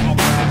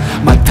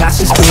breath. My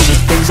past is filled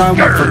with things I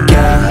won't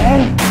forget.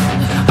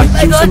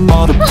 I use them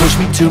all to push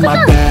me to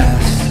my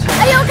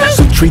best.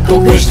 So treat the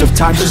worst of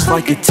times just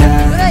like a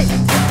test.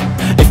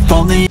 If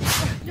only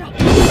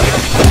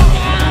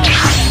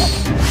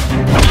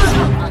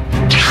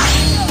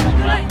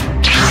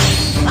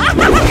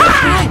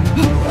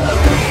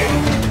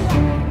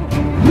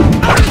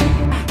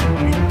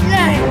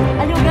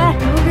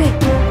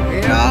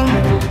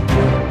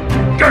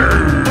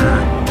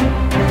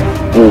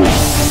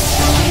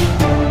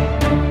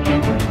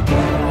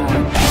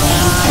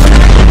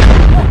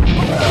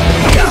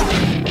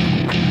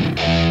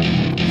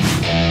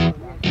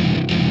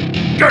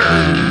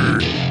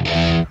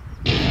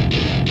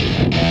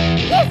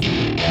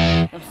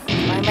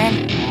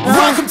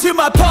Welcome to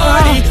my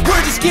party,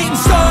 we're just getting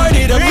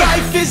started. A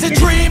life is a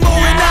dream or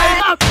a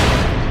night.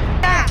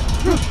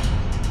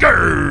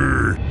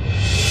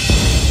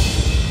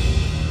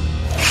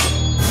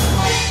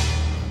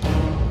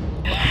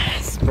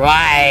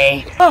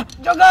 Right.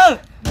 Joker!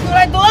 Dừng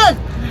lại Tuấn!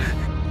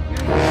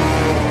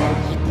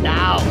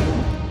 Nào.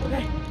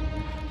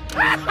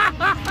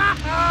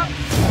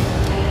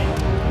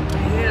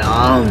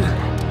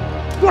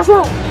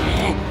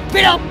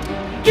 Beat up!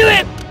 Give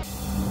it!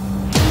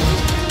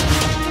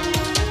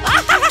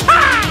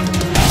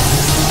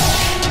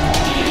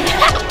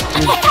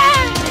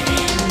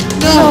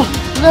 No!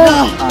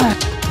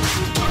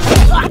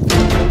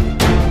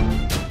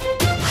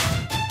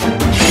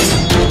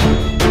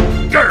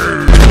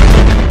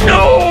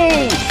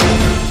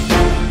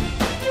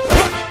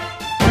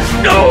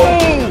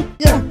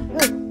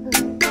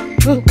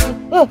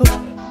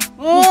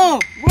 Oh,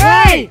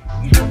 right!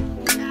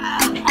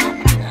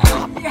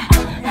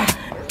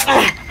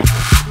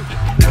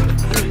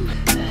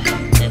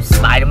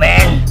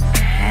 Spider-Man.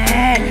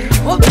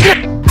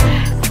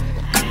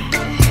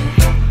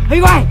 Hey,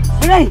 Ryan!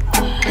 Hey, đây!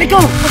 Let's go!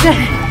 Okay!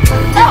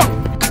 Go!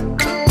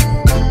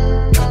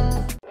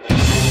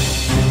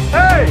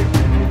 Hey!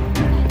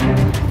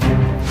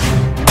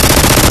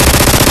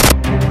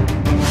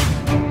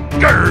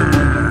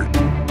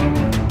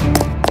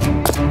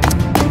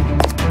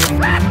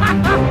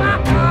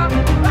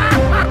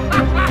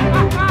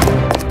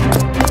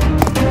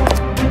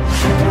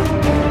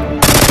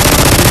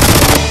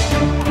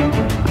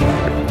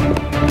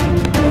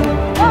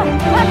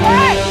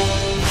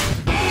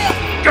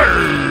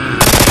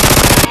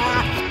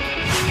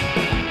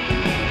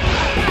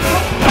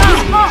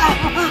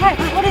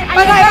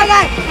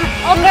 Bye!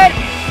 Okay!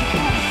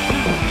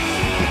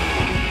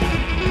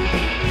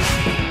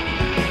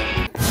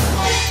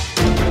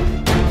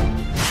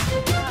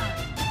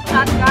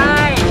 That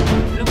guy!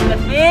 Look at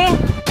me!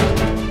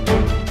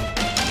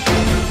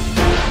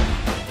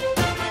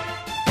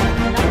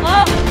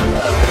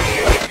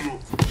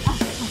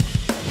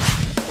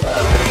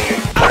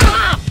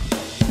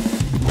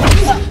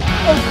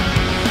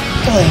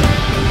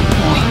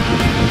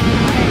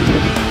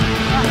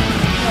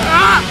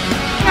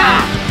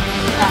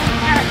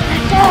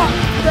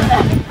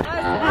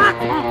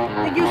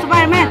 Thank you,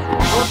 Spider-Man!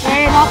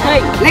 Hey,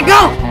 let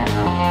go.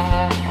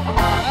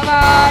 Bye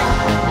bye.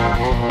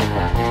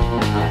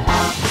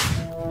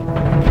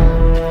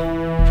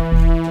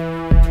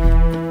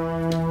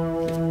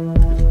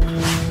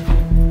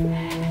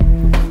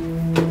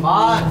 Come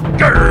on.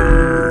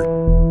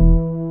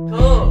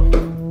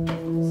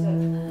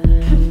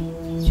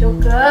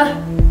 Joker,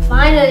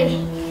 finally.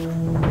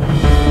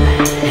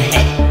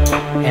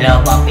 Hello,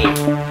 puppy.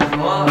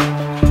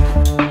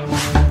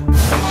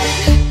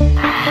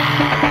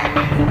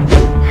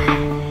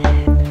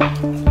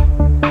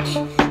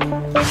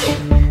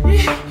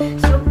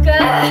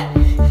 Joker.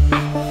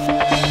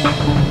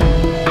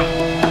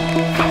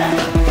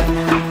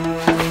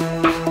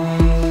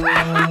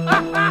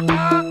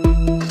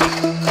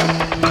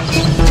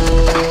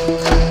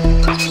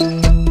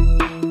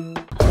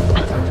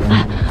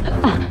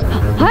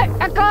 Hey,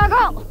 go.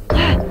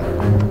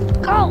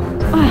 Go.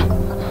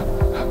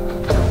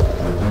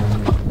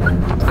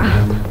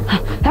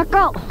 Let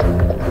go.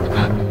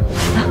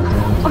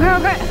 Okay.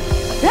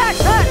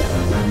 Let.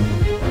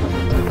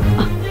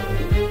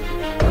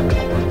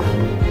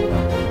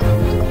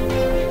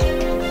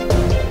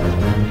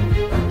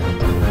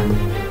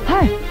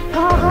 Hey,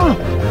 go.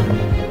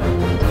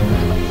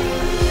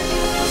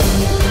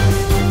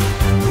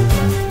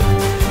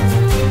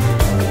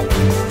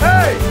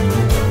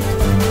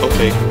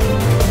 Okay.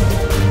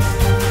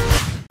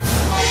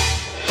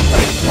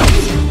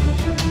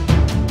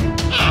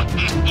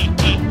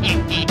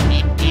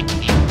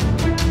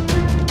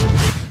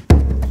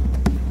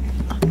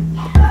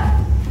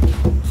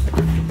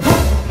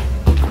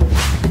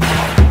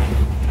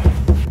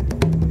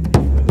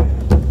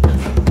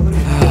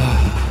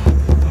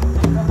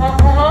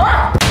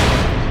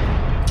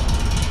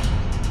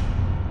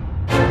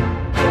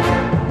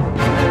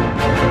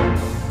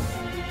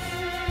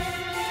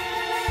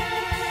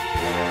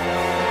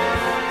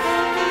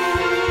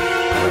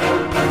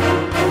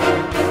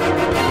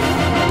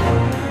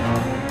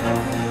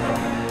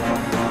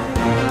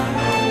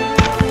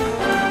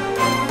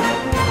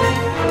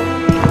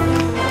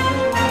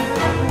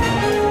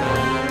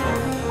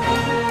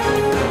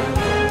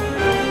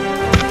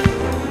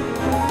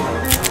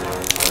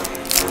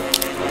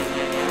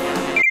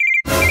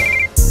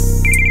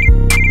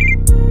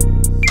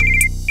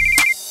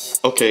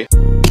 Okay.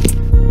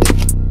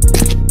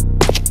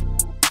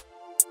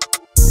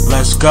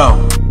 Let's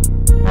go.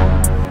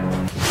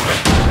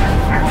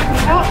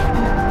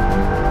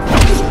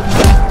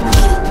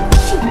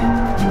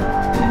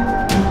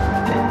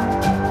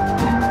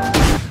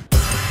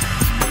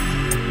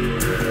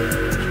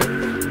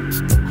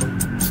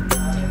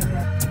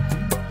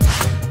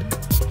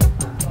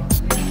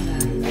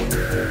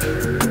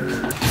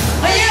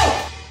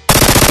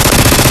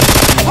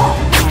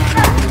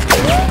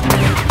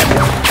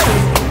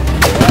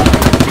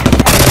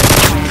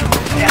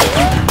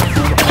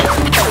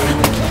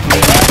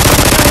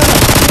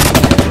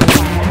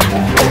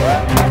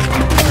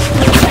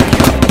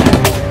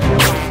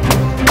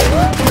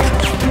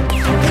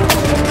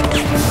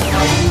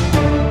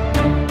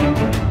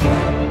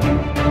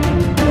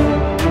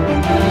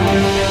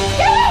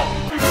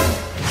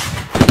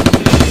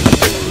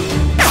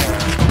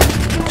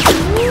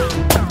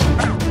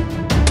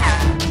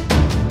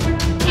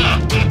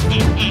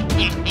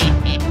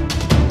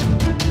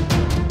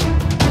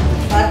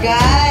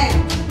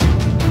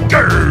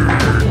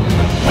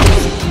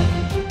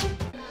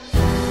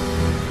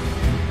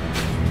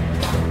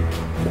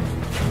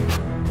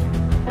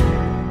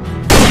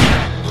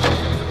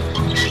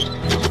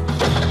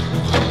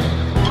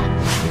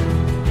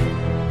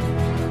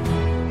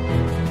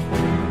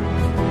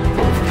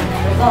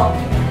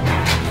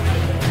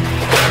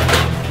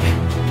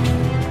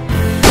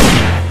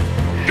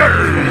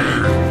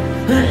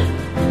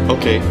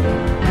 Okay.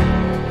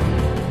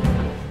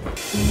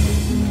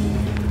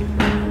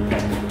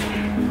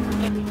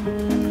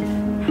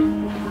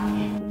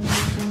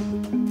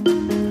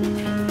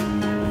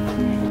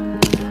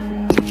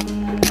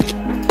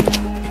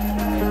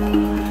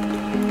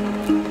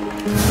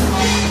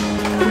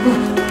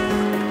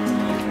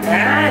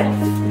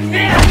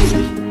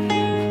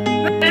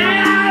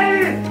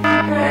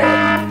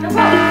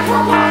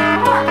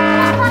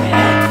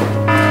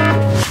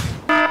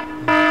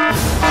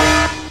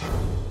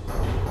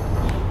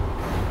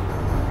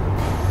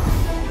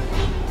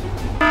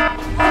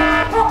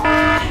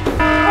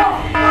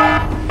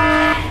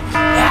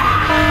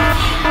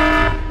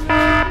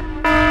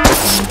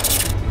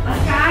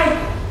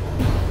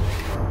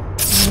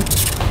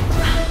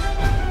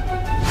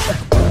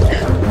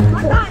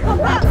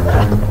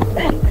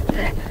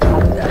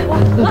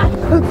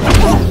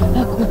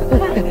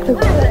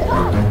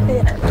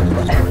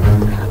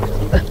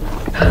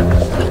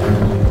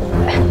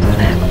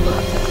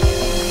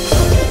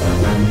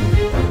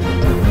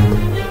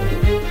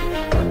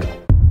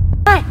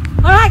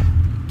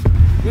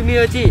 Give me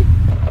your key.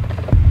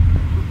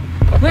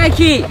 Where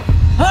key?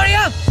 Hurry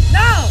up!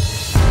 Now!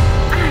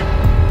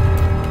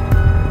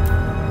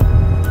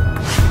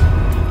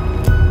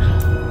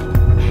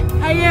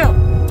 Hey you!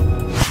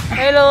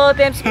 Hello,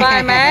 Team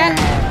Spider-Man.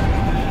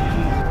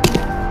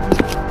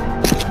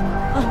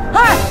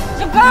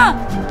 go!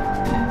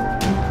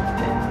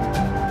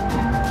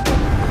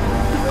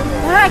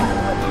 Hey,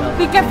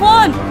 be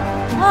careful!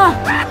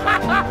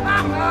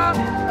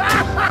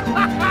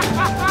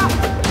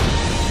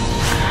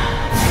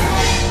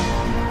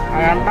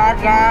 Ayam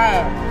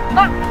bakar.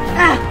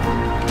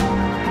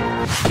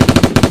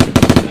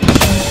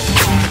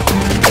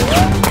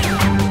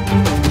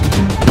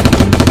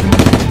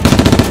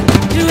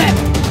 Do it!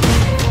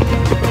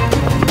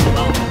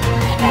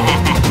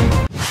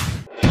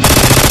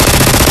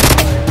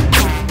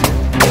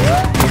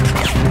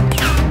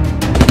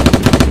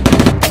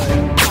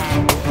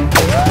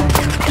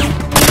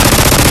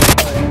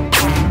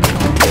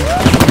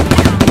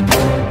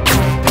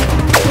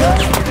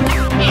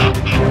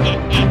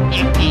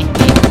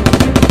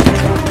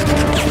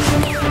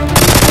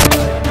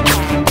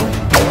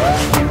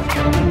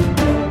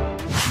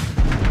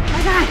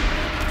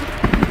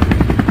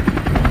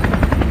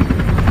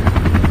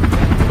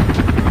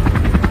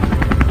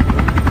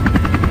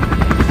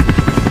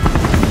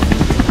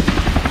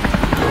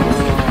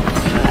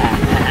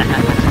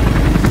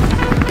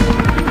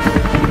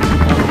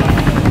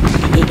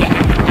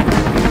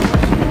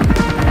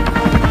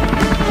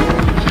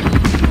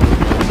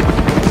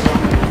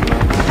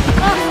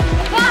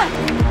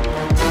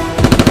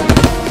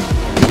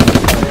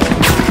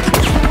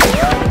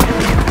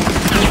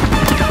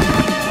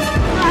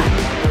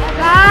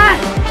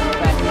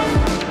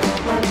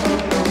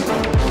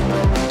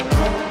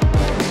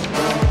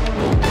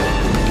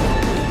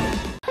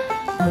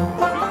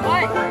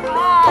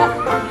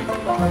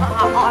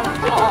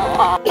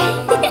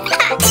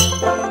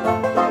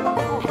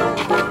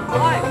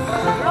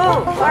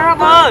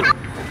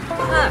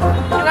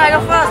 You gotta go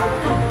first.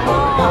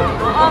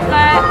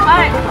 Okay,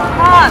 hey,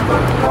 come on.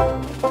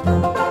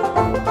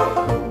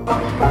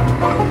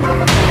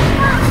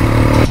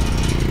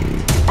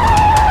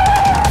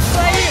 Where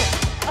are you?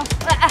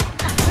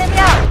 Let me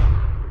out.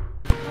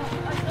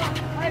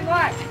 Hey,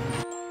 boy.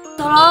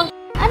 So long?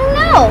 I don't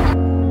know.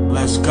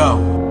 Let's go.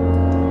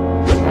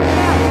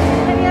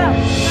 Let me out.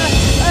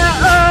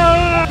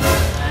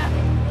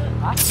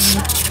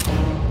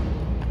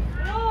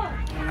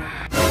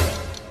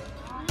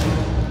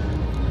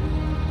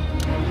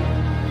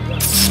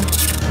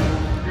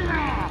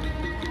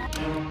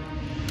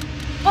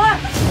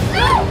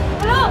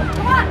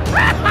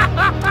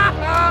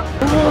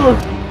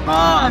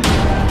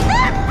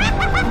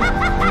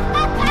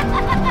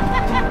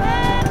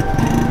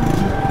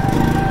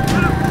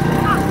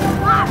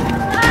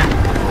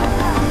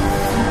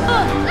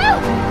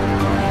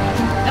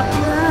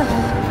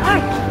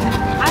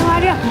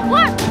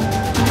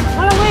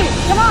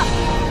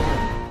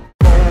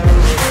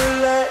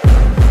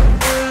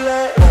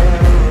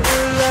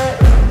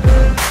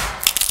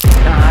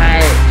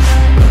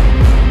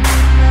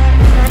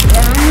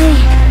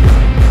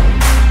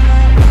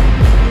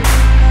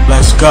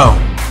 Let's go.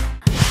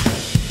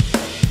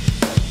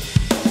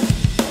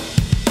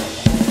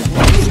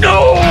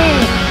 No!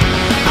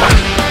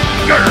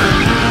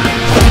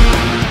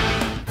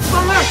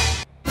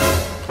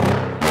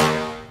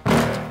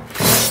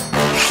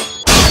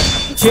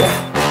 Yeah.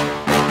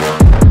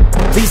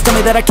 Please tell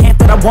me that I can't,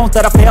 that I won't,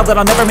 that I fail, that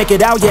I'll never make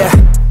it out, yeah.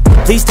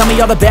 Please tell me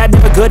all the bad,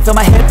 never good, fill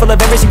my head full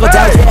of every single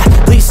doubt, yeah.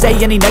 Please say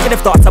any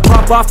negative thoughts, I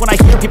pop off when I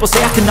hear people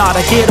say I cannot.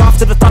 I get off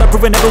to the thought of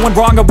proving everyone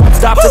wrong, I won't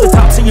stop to the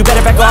top, so you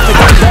better back off and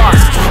get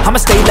lost. I'ma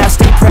stay loud,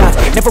 stay proud,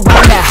 never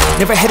run out,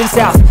 never heading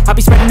south. I'll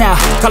be spreading out,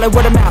 call it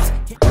word of mouth.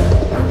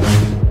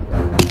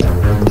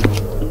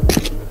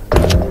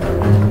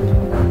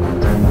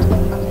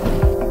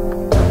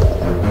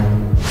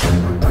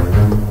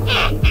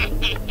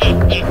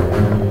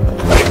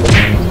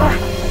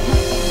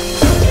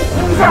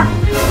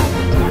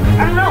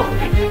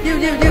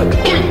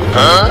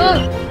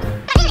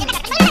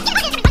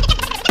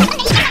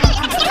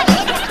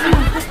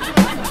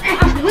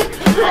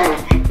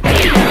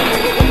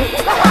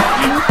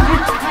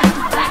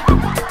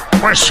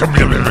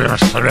 Pásame a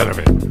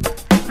saberme.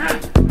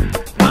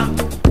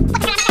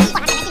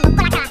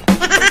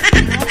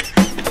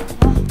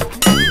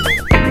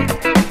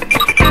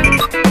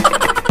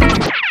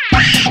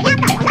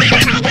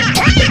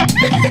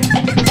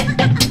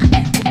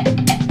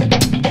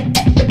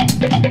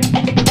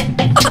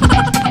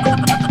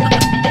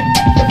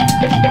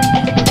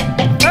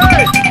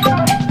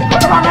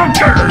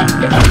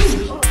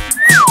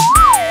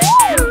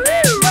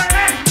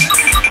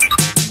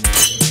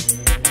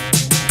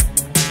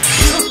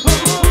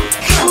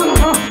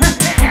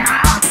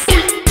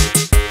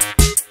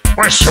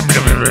 Pásame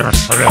a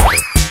saberme.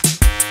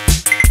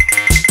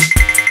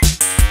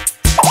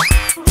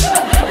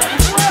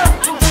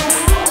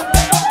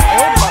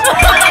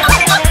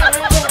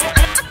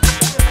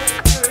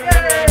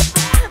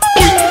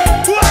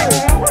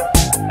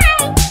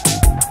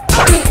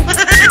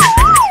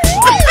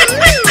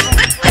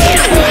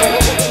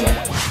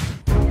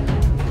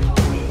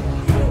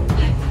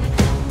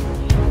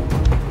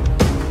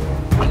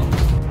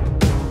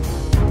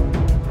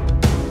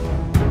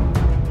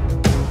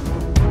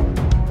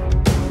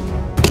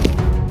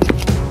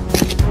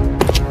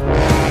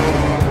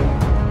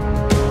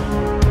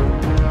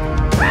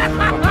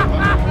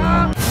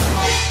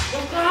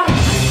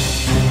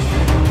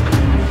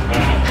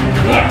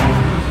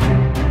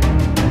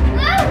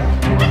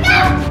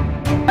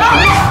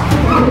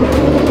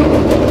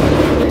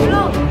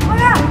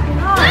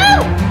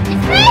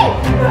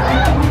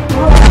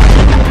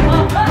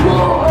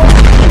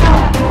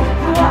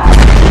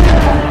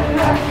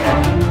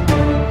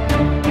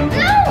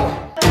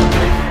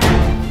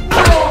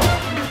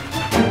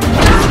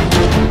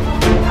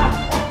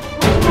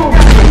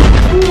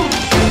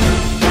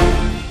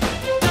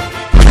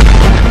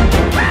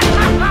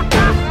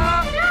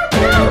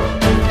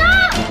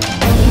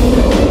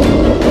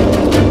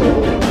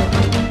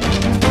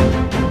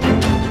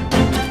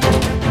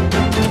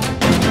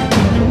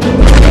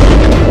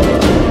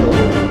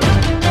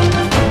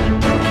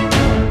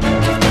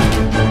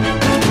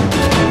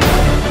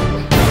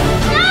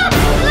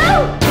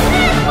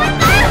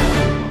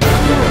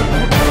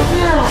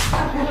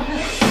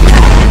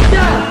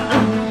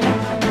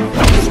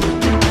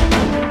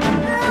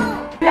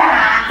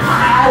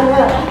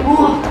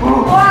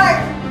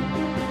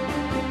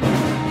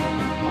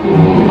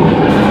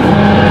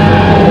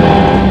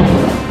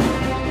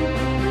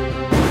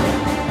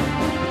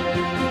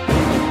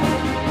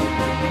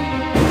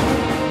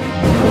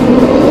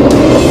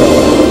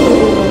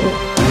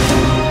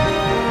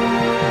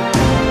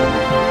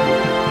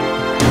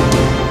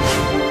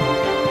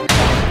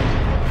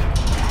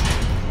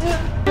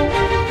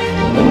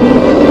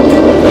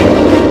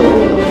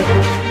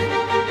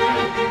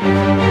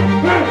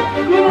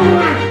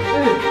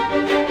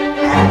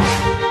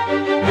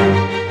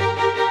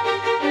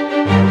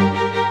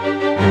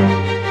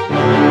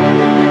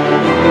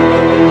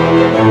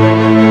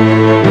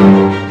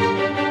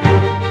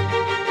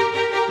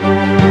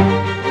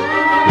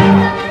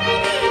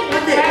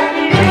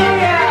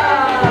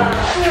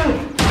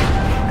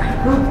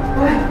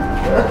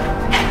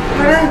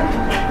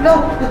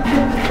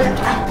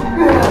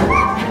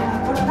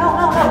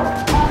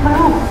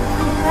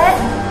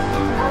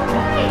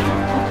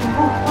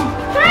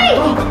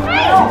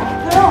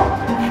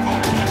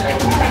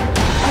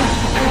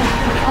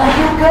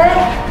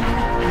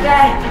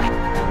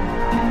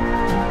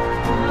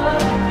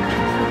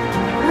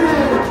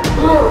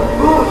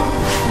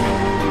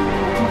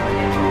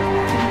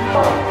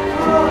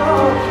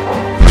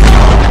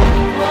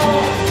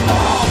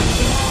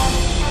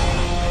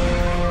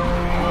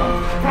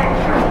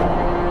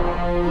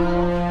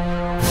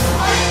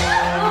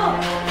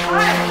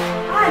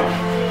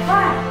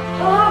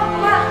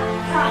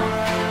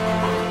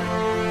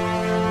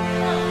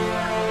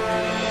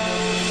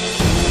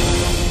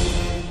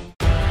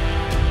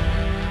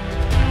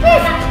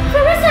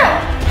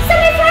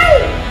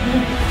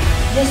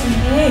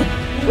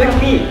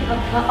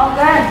 Ok.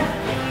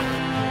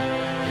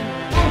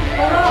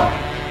 Hello.